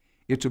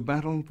 It's a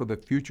battle for the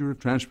future of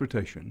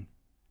transportation,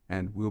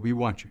 and we'll be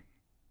watching.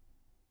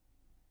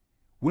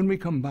 When we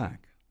come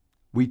back,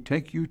 we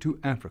take you to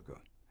Africa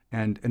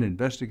and an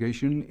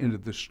investigation into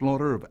the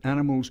slaughter of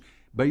animals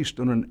based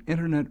on an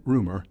internet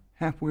rumor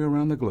halfway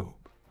around the globe.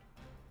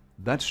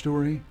 That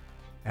story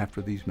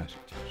after these messages.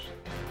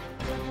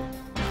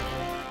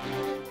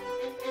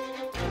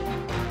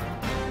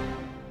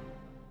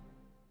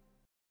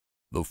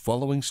 The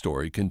following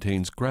story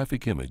contains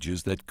graphic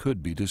images that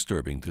could be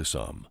disturbing to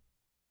some.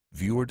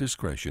 Viewer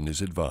discretion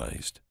is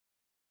advised.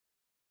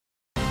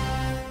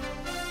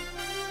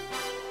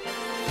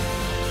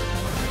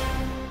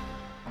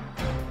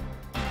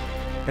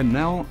 And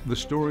now the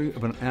story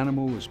of an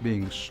animal that's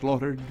being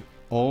slaughtered,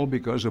 all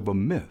because of a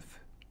myth.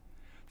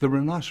 The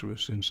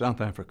rhinoceros in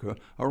South Africa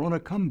are on a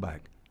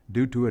comeback,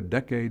 due to a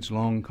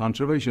decades-long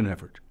conservation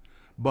effort.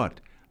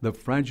 But the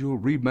fragile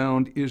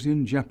rebound is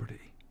in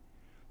jeopardy.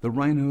 The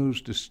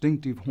rhino's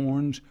distinctive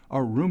horns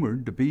are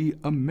rumored to be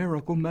a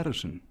miracle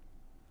medicine.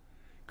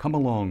 Come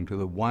along to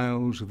the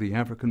wilds of the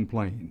African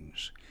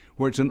plains,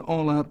 where it's an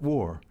all-out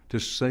war to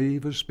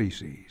save a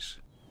species.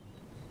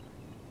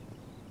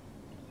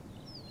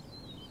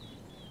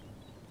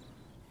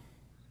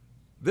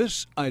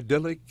 This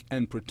idyllic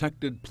and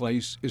protected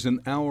place is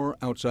an hour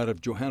outside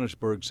of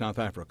Johannesburg, South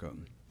Africa.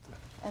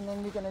 And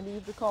then you're going to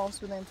leave the calves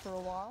with them for a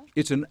while?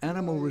 It's an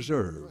animal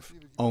reserve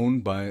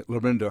owned by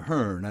Lorinda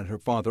Hearn and her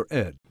father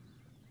Ed.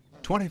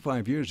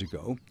 25 years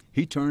ago,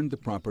 he turned the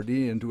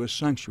property into a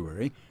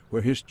sanctuary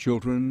where his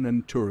children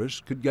and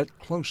tourists could get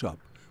close up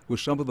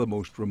with some of the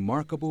most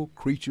remarkable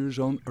creatures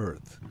on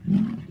Earth.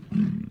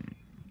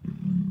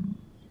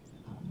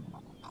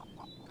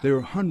 There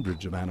are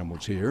hundreds of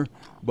animals here,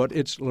 but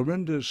it's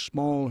Lorinda's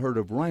small herd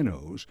of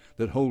rhinos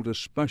that hold a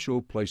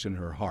special place in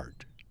her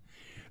heart.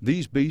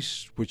 These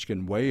beasts, which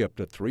can weigh up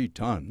to 3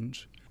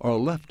 tons, are a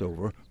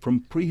leftover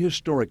from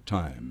prehistoric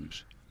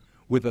times.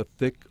 With a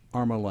thick,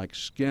 armor-like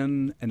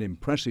skin and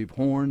impressive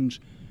horns,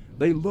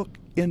 they look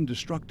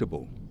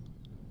indestructible.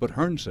 But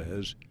Hearn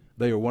says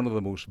they are one of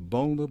the most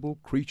vulnerable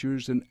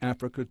creatures in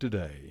Africa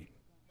today.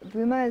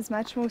 Buma is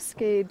much more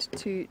scared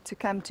to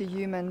come to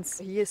humans.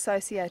 He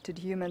associated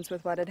humans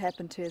with what had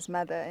happened to his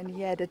mother, and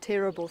he had a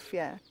terrible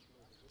fear.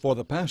 For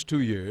the past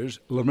 2 years,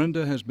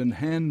 Lorinda has been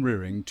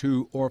hand-rearing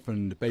 2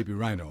 orphaned baby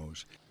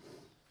rhinos.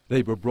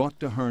 They were brought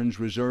to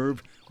Hearn's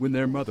reserve when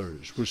their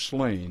mothers were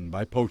slain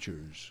by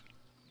poachers.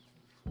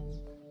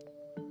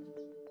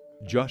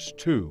 Just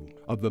 2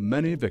 of the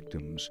many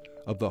victims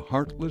of the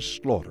heartless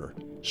slaughter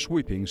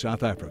sweeping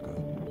South Africa.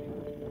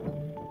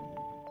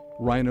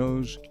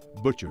 Rhinos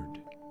butchered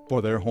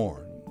for their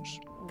horns.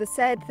 The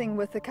sad thing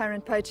with the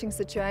current poaching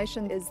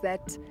situation is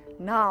that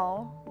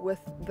now, with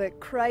the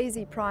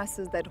crazy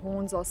prices that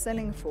horns are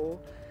selling for,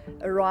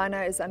 a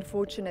rhino is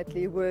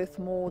unfortunately worth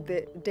more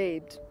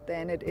dead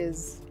than it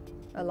is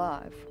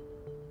alive.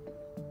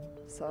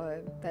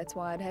 So that's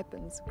why it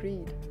happens,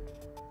 greed.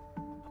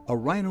 A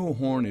rhino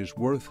horn is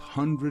worth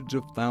hundreds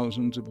of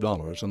thousands of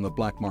dollars on the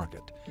black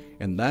market,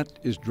 and that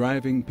is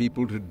driving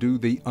people to do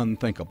the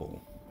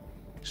unthinkable.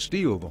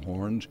 Steal the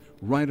horns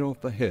right off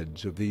the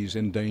heads of these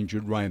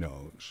endangered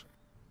rhinos.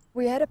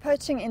 We had a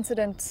poaching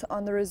incident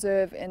on the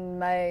reserve in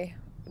May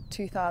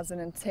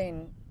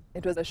 2010.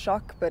 It was a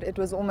shock, but it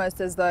was almost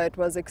as though it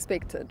was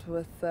expected.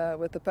 With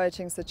the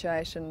poaching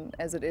situation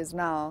as it is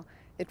now,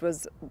 it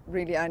was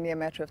really only a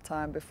matter of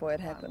time before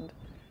it happened.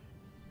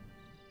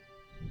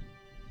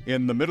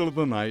 In the middle of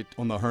the night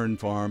on the Hearn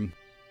farm,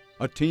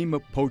 a team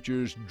of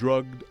poachers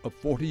drugged a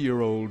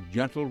 40-year-old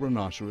gentle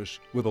rhinoceros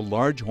with a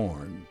large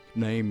horn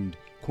named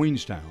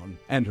Queenstown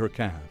and her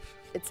calf.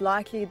 It's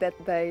likely that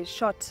they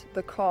shot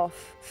the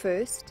calf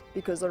first,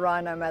 because the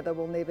rhino mother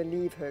will never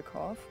leave her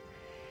calf,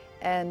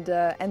 and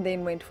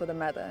then went for the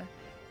mother.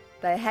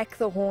 They hack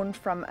the horn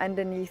from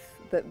underneath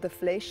the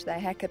flesh. They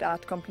hack it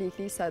out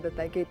completely so that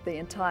they get the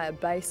entire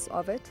base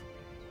of it,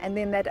 and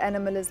then that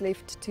animal is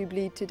left to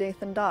bleed to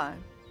death and die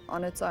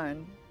on its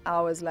own,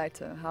 hours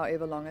later,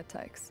 however long it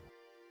takes.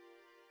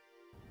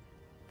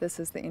 This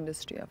is the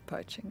industry of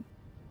poaching.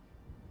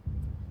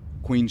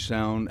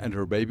 Queenstown and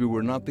her baby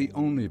were not the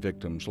only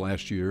victims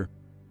last year.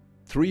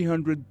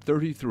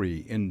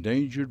 333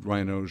 endangered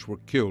rhinos were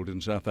killed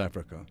in South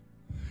Africa.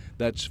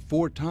 That's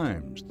 4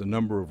 times the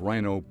number of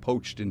rhino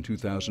poached in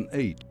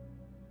 2008.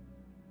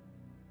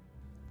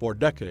 For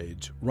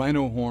decades,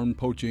 rhino horn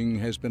poaching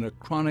has been a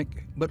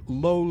chronic but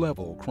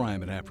low-level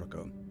crime in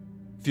Africa,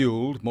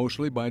 fueled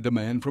mostly by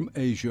demand from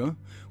Asia,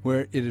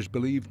 where it is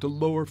believed to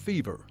lower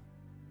fever.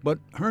 But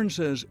Hearn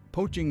says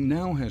poaching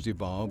now has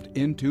evolved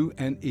into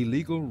an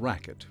illegal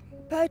racket.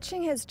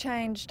 Poaching has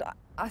changed,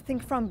 I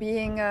think, from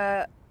being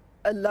a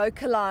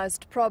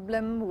localized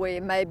problem where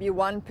maybe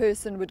one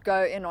person would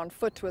go in on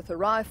foot with a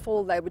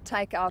rifle, they would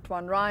take out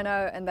one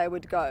rhino and they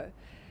would go.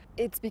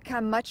 It's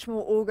become much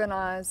more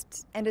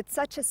organized, and it's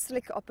such a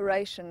slick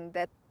operation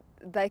that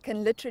they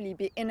can literally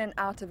be in and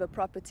out of a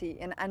property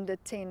in under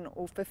 10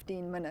 or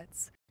 15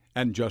 minutes.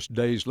 And just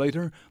days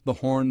later, the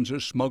horns are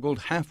smuggled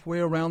halfway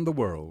around the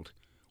world,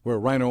 where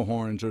rhino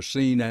horns are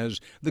seen as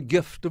the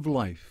gift of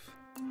life.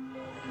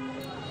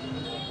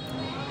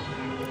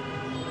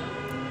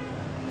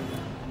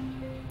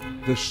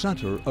 The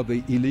center of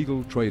the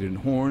illegal trade in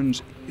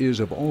horns is,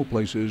 of all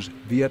places,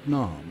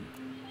 Vietnam.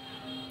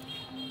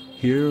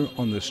 Here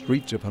on the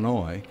streets of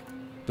Hanoi,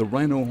 the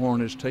rhino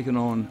horn has taken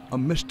on a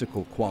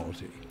mystical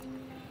quality.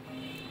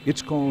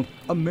 It's called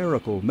a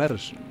miracle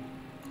medicine.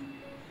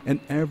 An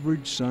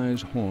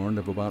average-size horn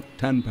of about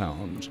 10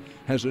 pounds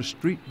has a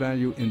street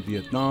value in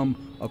Vietnam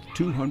of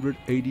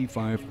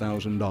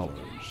 $285,000.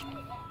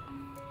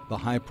 The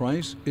high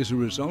price is a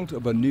result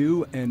of a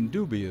new and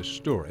dubious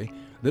story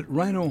that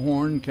rhino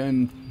horn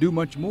can do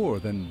much more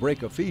than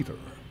break a fever.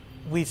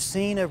 We've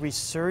seen a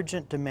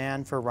resurgent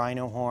demand for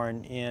rhino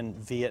horn in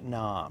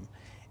Vietnam,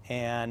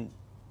 and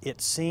it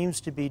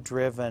seems to be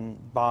driven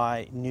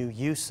by new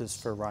uses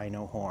for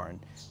rhino horn.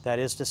 That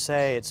is to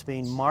say, it's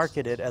being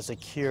marketed as a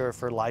cure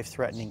for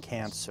life-threatening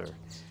cancer.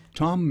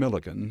 Tom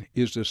Milliken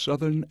is the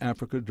Southern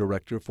Africa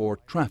Director for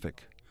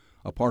Traffic,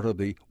 a part of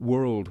the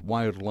World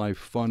Wildlife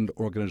Fund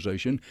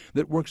organization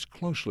that works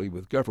closely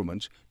with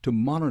governments to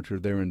monitor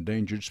their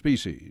endangered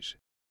species.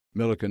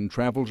 Milliken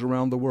travels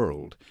around the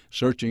world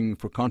searching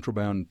for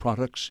contraband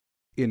products,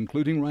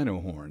 including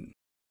rhino horn.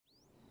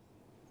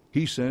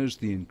 He says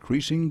the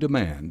increasing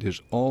demand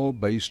is all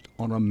based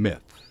on a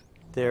myth.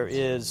 There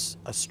is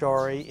a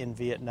story in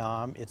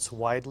Vietnam, it's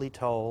widely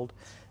told,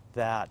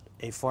 that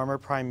a former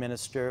prime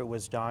minister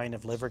was dying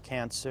of liver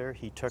cancer.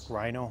 He took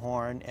rhino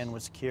horn and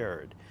was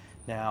cured.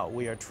 Now,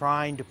 we are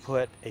trying to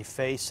put a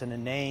face and a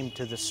name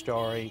to the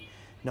story.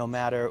 No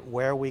matter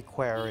where we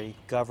query,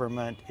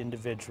 government,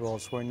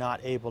 individuals, we're not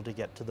able to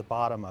get to the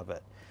bottom of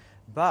it.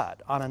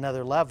 But on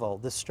another level,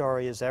 this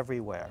story is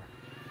everywhere.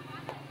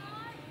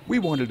 We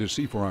wanted to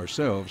see for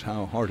ourselves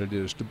how hard it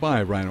is to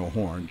buy rhino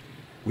horn.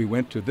 We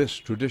went to this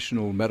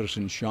traditional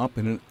medicine shop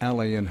in an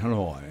alley in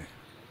Hanoi.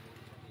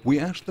 We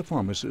asked the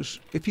pharmacist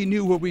if he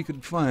knew where we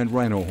could find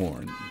rhino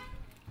horn.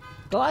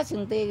 Có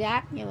sừng tê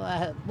giác nhưng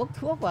mà bốc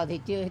thuốc vào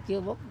thì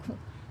chưa bốc,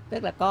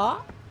 tức là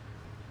có.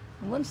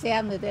 Muốn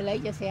xem thì tôi lấy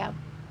cho xem.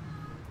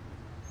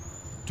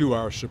 To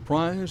our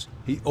surprise,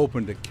 he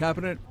opened a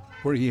cabinet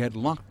where he had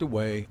locked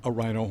away a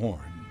rhino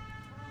horn.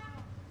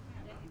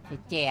 Thì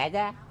chẻ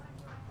ra,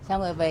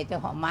 xong rồi về cho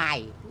họ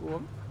mài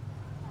uống.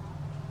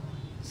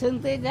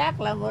 Sừng tê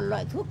giác là một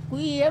loại thuốc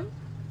quý hiếm,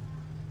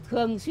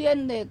 thường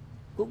xuyên thì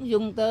cũng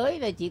dùng tới,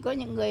 là chỉ có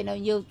những người nào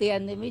nhiều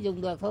tiền thì mới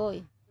dùng được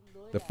thôi.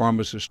 The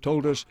pharmacist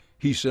told us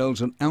he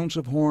sells an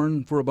ounce of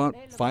horn for about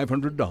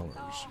 $500.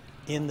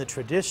 In the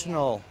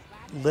traditional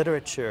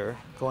literature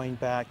going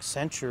back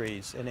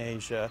centuries in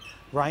Asia,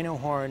 rhino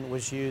horn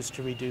was used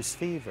to reduce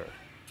fever.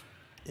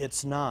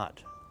 It's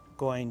not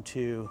going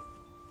to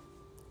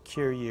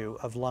cure you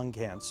of lung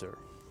cancer.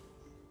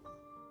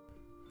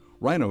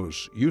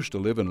 Rhinos used to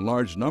live in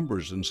large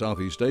numbers in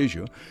Southeast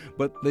Asia,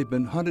 but they've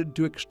been hunted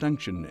to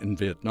extinction in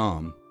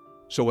Vietnam,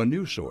 so a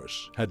new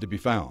source had to be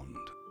found.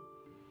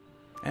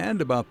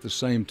 And about the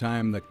same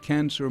time the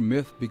cancer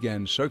myth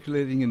began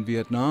circulating in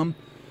Vietnam,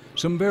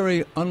 some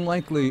very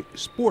unlikely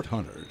sport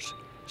hunters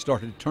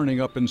started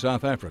turning up in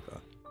South Africa,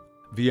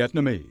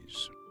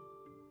 Vietnamese.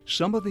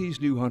 Some of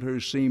these new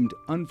hunters seemed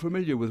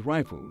unfamiliar with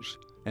rifles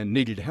and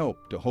needed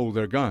help to hold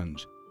their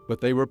guns, but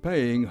they were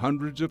paying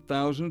hundreds of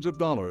thousands of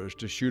dollars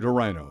to shoot a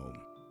rhino.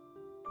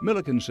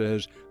 Milliken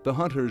says the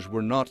hunters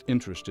were not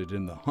interested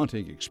in the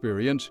hunting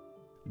experience.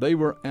 They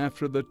were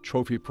after the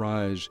trophy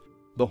prize,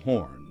 the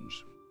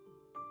horns.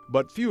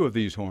 But few of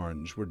these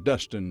horns were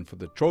destined for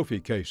the trophy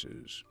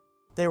cases.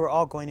 They were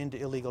all going into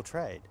illegal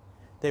trade.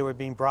 They were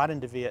being brought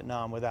into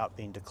Vietnam without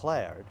being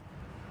declared.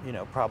 You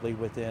know, probably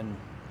within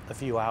a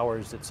few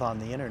hours it's on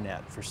the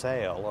internet for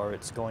sale or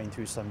it's going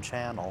through some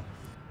channel.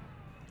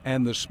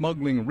 And the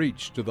smuggling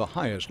reached to the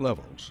highest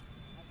levels.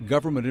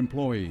 Government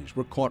employees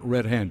were caught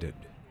red-handed.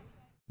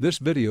 This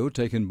video,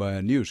 taken by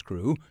a news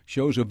crew,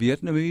 shows a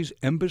Vietnamese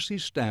embassy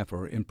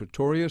staffer in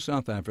Pretoria,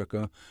 South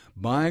Africa,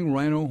 buying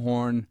rhino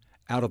horn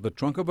out of the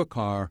trunk of a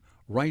car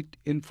right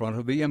in front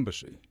of the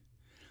embassy.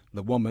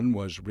 The woman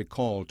was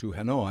recalled to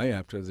Hanoi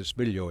after this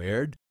video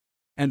aired,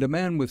 and a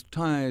man with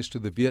ties to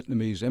the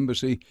Vietnamese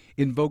embassy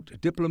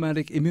invoked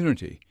diplomatic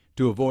immunity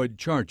to avoid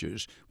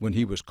charges when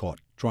he was caught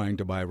trying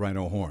to buy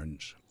rhino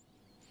horns.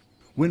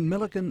 When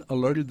Milliken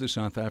alerted the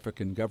South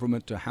African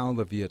government to how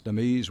the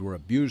Vietnamese were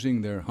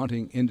abusing their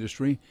hunting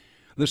industry,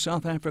 the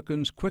South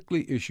Africans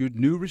quickly issued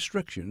new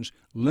restrictions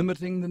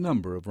limiting the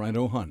number of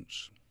rhino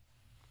hunts.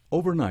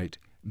 Overnight,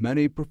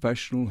 many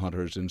professional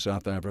hunters in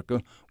South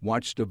Africa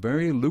watched a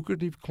very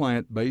lucrative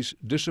client base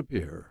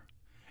disappear,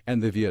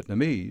 and the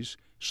Vietnamese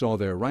saw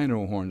their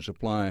rhino horn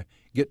supply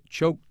get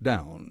choked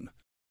down.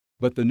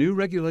 But the new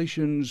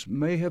regulations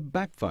may have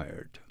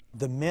backfired.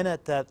 The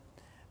minute that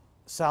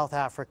South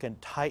Africa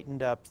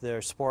tightened up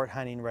their sport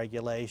hunting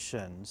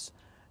regulations,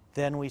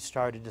 then we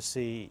started to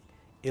see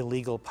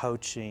illegal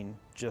poaching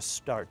just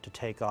start to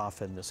take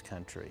off in this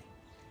country.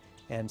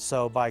 And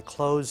so by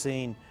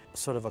closing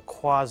sort of a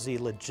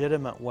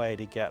quasi-legitimate way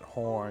to get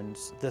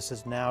horns, this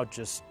has now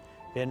just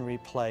been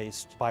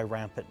replaced by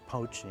rampant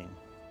poaching.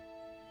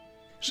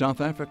 South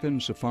African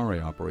safari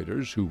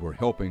operators who were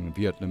helping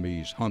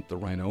Vietnamese hunt the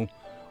rhino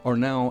are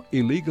now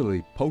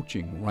illegally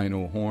poaching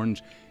rhino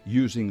horns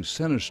using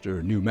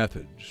sinister new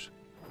methods.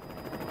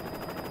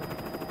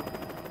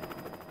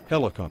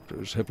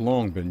 Helicopters have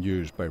long been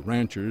used by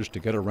ranchers to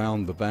get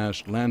around the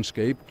vast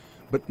landscape,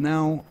 but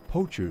now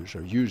poachers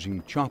are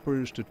using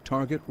choppers to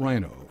target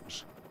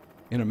rhinos.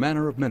 In a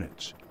matter of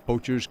minutes,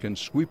 poachers can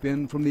sweep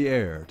in from the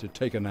air to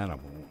take an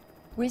animal.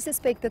 We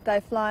suspect that they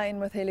fly in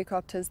with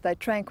helicopters, they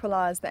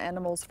tranquilize the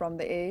animals from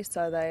the air,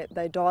 so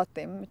they dart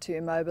them to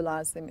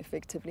immobilize them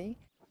effectively.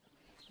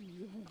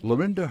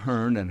 Lorinda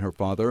Hearn and her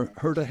father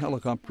heard a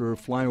helicopter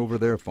fly over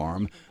their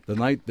farm the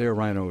night their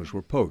rhinos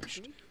were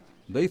poached.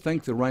 They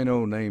think the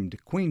rhino named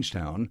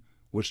Queenstown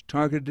was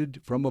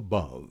targeted from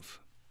above.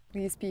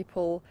 These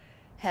people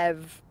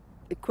have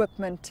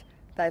equipment,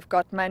 they've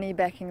got money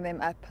backing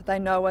them up, they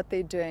know what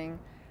they're doing.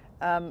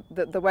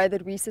 The way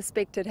that we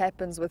suspect it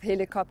happens with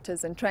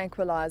helicopters and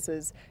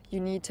tranquilizers, you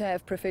need to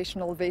have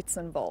professional vets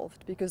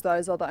involved, because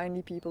those are the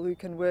only people who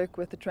can work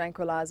with the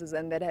tranquilizers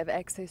and that have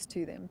access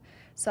to them.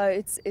 So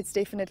it's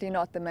definitely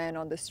not the man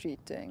on the street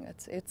doing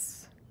it.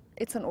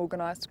 It's an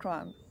organized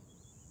crime.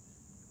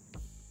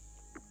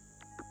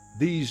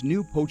 These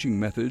new poaching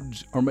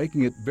methods are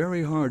making it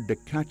very hard to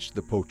catch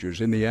the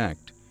poachers in the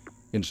act.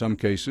 In some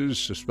cases,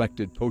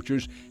 suspected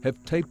poachers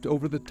have taped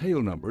over the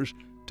tail numbers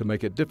to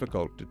make it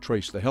difficult to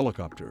trace the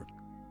helicopter.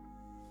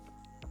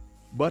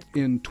 But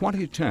in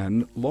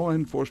 2010, law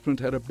enforcement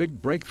had a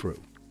big breakthrough.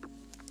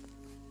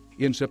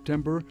 In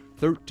September,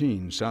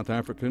 13 South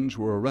Africans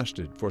were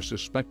arrested for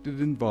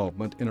suspected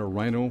involvement in a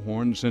rhino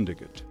horn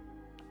syndicate.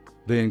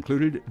 They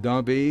included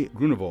Dawie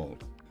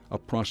Grunewald, a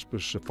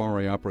prosperous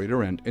safari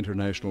operator and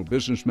international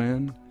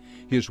businessman,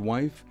 his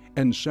wife,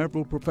 and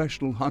several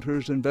professional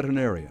hunters and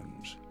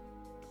veterinarians.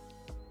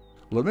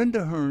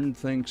 Lorinda Hearn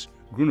thinks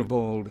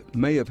Grunewald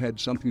may have had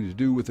something to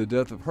do with the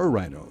death of her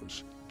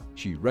rhinos.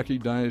 She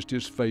recognized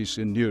his face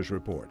in news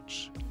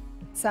reports.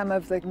 Some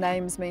of the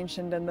names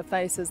mentioned and the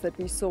faces that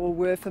we saw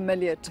were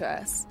familiar to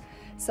us.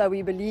 So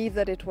we believe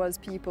that it was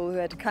people who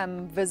had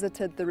come,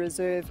 visited the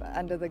reserve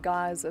under the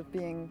guise of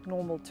being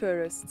normal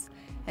tourists,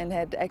 and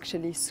had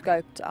actually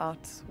scoped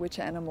out which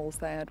animals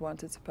they had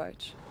wanted to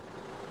poach.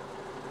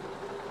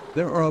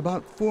 There are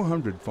about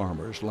 400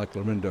 farmers like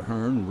Lorinda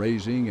Hearn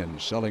raising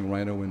and selling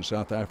rhino in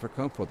South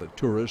Africa for the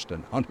tourist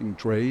and hunting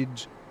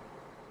trades,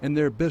 and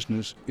their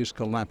business is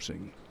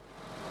collapsing.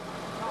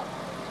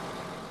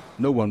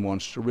 No one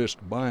wants to risk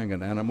buying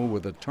an animal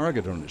with a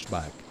target on its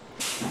back.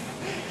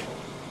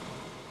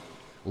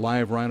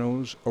 Live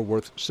rhinos are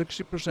worth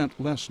 60%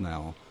 less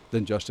now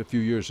than just a few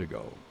years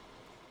ago.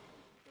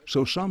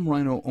 So some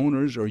rhino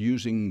owners are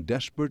using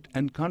desperate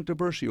and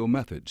controversial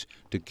methods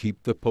to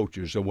keep the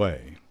poachers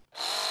away.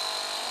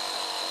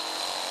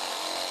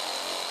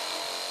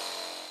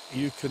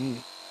 You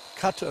can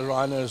cut a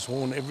rhino's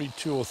horn every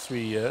 2 or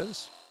 3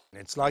 years.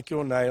 It's like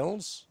your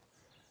nails.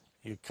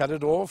 You cut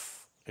it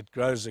off, it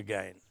grows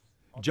again.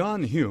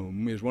 John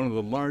Hume is one of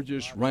the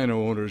largest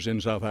rhino owners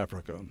in South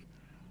Africa.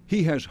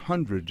 He has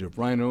hundreds of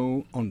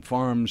rhino on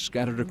farms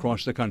scattered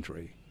across the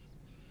country.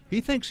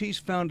 He thinks he's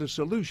found a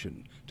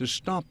solution to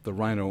stop the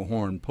rhino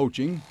horn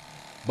poaching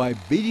by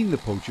beating the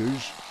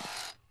poachers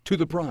to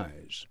the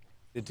prize.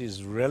 It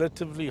is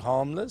relatively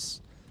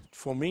harmless.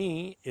 For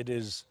me, it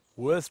is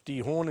worth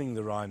dehorning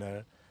the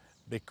rhino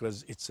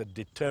because it's a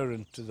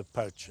deterrent to the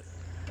poacher.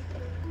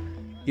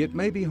 It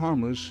may be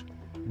harmless,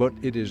 but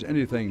it is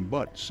anything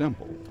but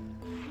simple.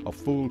 A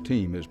full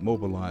team is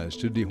mobilized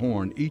to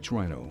dehorn each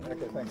rhino.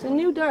 It's a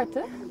new dart,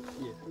 eh?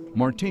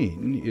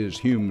 Martine is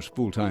Hume's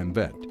full-time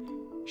vet.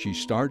 She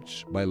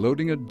starts by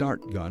loading a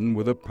dart gun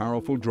with a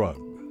powerful drug.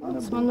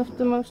 It's one of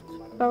the most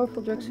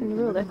powerful drugs in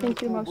the world. I think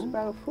the most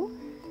powerful.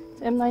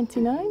 It's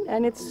M99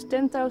 and it's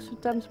 10,000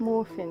 times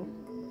morphine.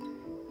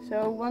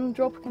 So one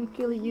drop can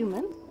kill a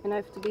human, and I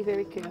have to be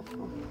very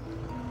careful.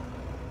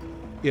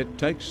 It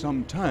takes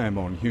some time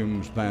on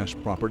Hume's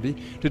vast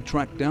property to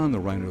track down the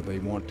rhino they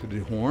want to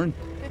dehorn.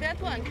 That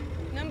one,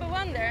 number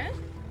 1 there. Eh?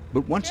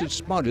 But once it's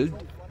spotted,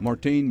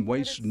 Martine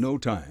wastes no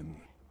time.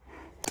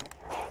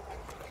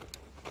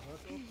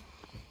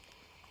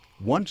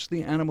 Once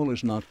the animal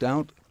is knocked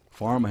out,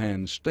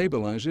 farmhands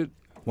stabilize it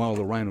while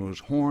the rhino's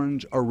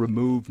horns are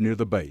removed near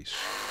the base.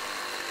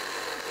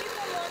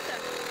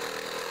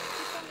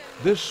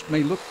 This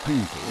may look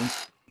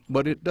painful,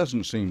 but it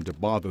doesn't seem to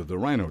bother the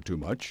rhino too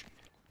much.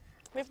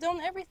 We've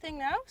done everything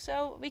now,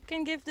 so we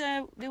can give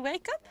the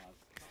wake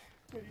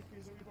up.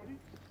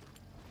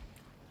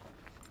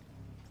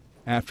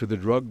 After the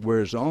drug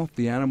wears off,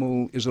 the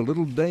animal is a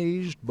little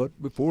dazed,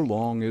 but before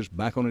long is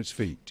back on its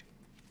feet.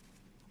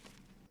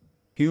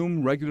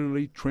 Hume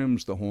regularly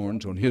trims the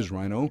horns on his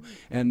rhino,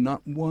 and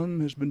not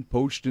one has been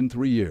poached in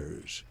 3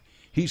 years.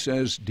 He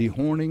says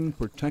dehorning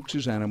protects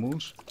his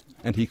animals,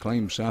 and he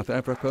claims South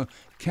Africa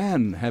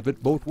can have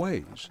it both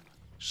ways: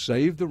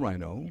 save the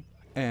rhino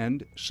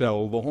and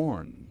sell the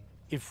horn.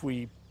 If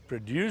we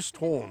produced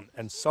horn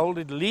and sold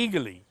it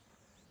legally,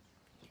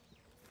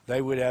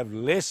 they would have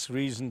less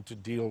reason to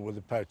deal with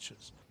the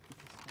poachers.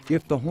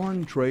 If the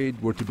horn trade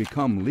were to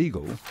become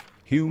legal,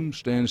 Hume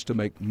stands to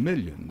make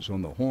millions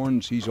on the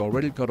horns he's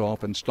already cut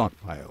off and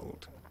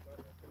stockpiled.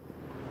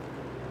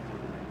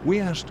 We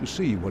asked to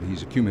see what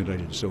he's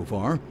accumulated so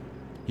far.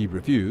 He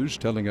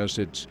refused, telling us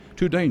it's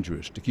too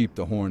dangerous to keep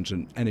the horns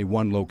in any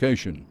one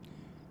location.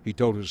 He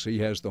told us he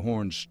has the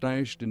horns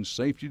stashed in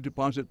safety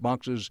deposit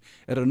boxes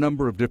at a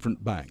number of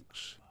different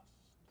banks.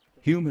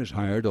 Hume has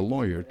hired a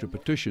lawyer to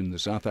petition the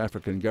South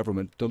African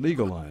government to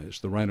legalize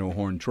the rhino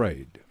horn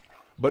trade.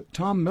 But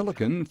Tom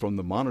Milliken from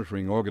the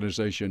monitoring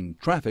organization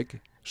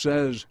Traffic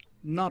says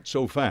not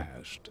so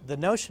fast. The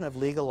notion of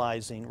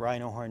legalizing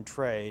rhino horn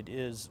trade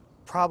is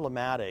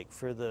problematic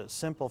for the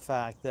simple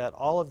fact that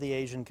all of the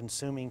Asian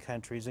consuming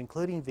countries,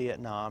 including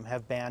Vietnam,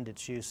 have banned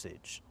its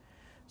usage.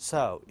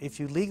 So if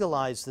you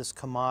legalize this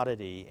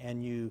commodity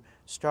and you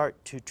start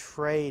to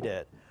trade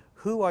it,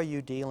 who are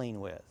you dealing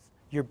with?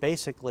 You're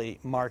basically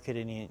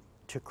marketing it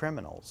to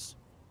criminals.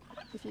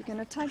 If you're going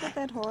to take it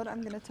that hard, I'm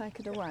going to take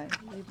it away.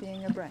 You're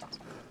being a brat.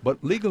 But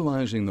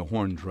legalizing the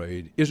horn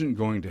trade isn't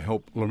going to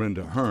help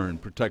Lorinda Hearn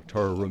protect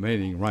her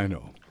remaining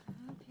rhino.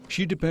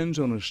 She depends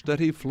on a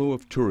steady flow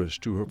of tourists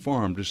to her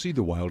farm to see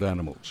the wild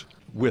animals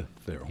with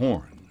their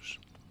horns.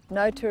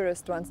 No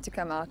tourist wants to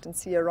come out and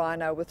see a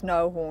rhino with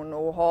no horn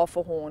or half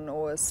a horn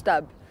or a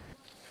stub.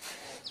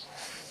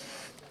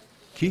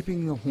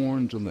 Keeping the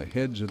horns on the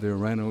heads of their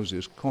rhinos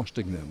is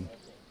costing them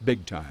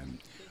big time.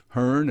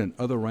 Hearn and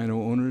other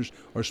rhino owners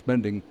are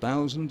spending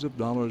thousands of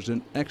dollars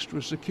in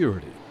extra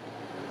security.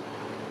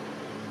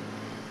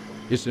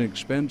 It's an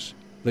expense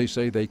they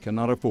say they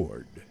cannot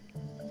afford.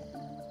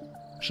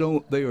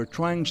 So they are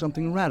trying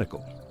something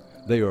radical.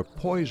 They are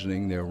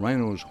poisoning their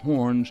rhinos'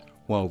 horns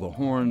while the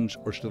horns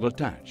are still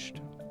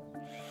attached.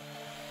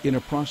 In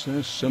a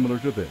process similar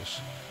to this,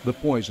 the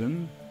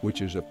poison,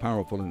 which is a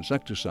powerful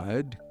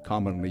insecticide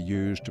commonly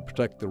used to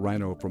protect the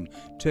rhino from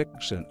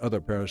ticks and other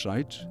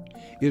parasites,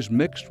 is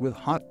mixed with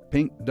hot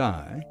pink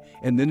dye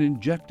and then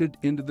injected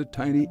into the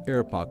tiny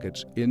air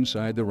pockets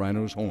inside the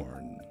rhino's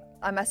horn.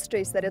 I must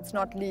stress that it's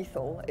not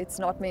lethal. It's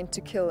not meant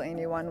to kill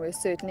anyone. We're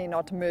certainly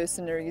not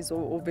mercenaries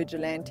or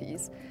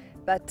vigilantes.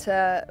 But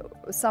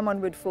someone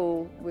would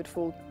fall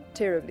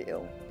terribly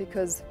ill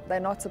because they're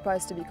not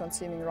supposed to be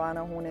consuming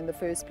rhino horn in the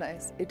first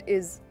place. It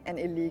is an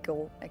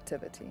illegal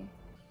activity.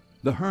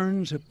 The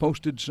Hearns have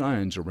posted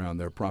signs around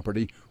their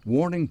property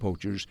warning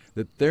poachers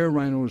that their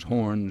rhino's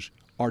horns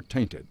are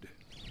tainted.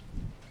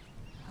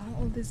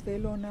 How old is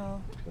Velo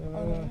now?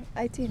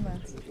 18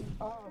 months.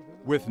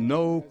 With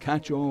no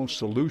catch-all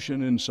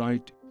solution in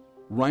sight,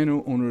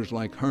 rhino owners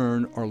like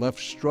Hearn are left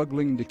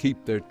struggling to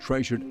keep their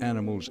treasured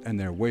animals and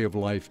their way of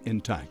life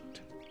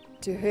intact.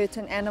 To hurt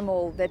an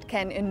animal that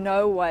can in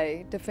no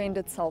way defend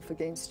itself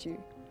against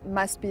you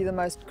must be the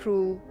most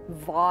cruel,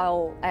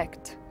 vile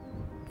act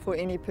for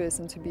any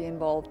person to be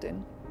involved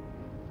in.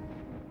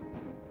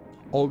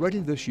 Already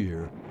this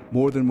year,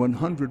 more than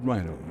 100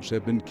 rhinos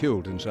have been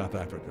killed in South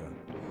Africa.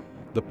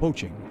 The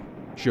poaching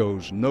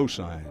shows no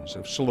signs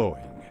of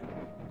slowing.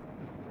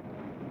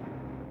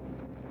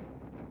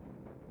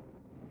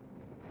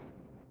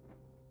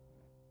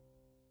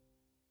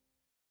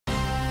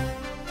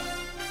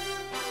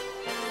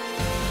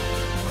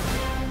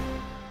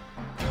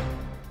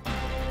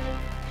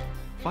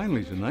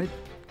 Finally tonight,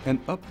 an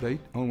update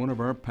on one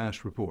of our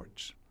past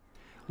reports.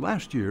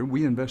 Last year,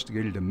 we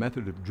investigated a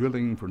method of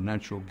drilling for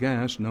natural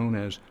gas known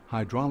as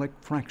hydraulic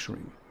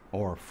fracturing,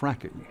 or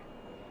fracking.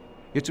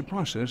 It's a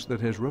process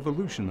that has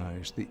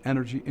revolutionized the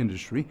energy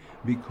industry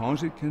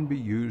because it can be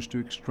used to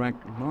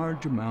extract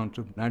large amounts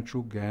of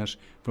natural gas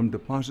from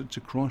deposits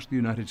across the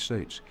United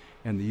States,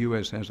 and the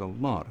U.S. has a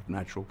lot of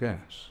natural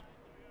gas.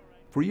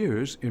 For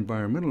years,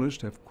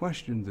 environmentalists have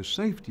questioned the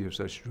safety of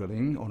such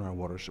drilling on our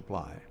water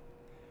supply.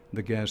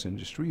 The gas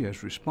industry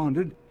has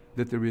responded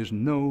that there is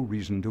no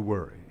reason to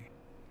worry.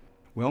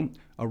 Well,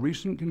 a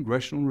recent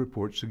congressional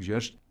report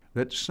suggests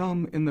that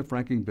some in the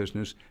fracking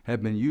business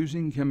have been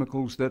using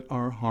chemicals that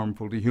are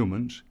harmful to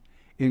humans,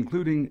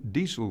 including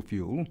diesel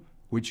fuel,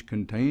 which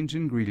contains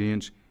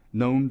ingredients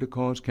known to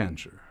cause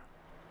cancer.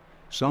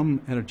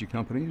 Some energy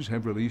companies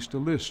have released a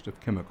list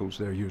of chemicals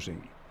they're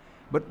using,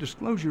 but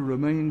disclosure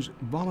remains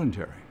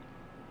voluntary.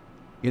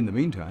 In the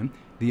meantime,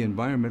 the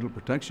Environmental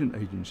Protection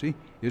Agency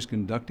is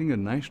conducting a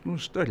national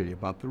study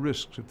about the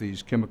risks of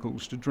these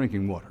chemicals to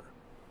drinking water.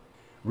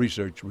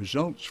 Research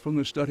results from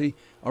the study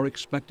are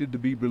expected to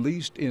be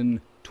released in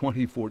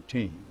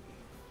 2014.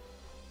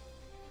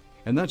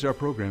 And that's our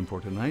program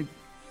for tonight.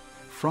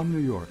 From New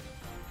York,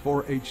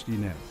 for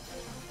HDNet,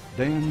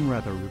 Dan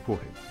Rather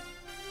reporting.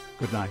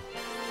 Good night.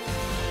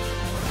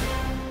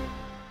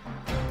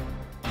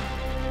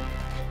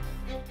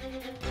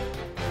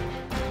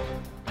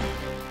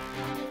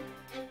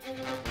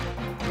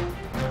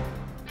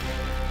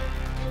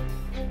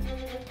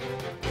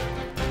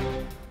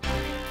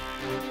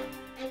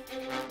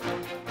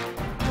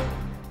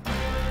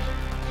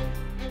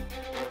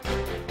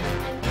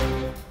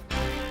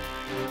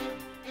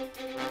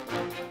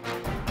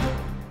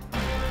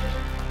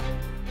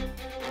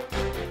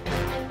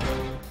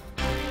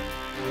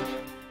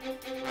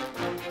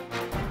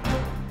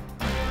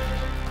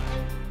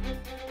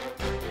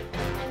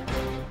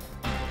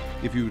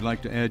 If you would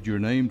like to add your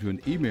name to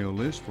an email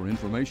list for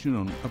information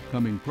on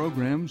upcoming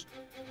programs,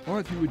 or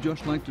if you would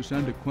just like to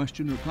send a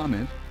question or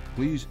comment,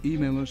 please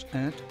email us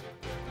at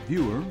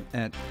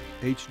viewer@hd.net.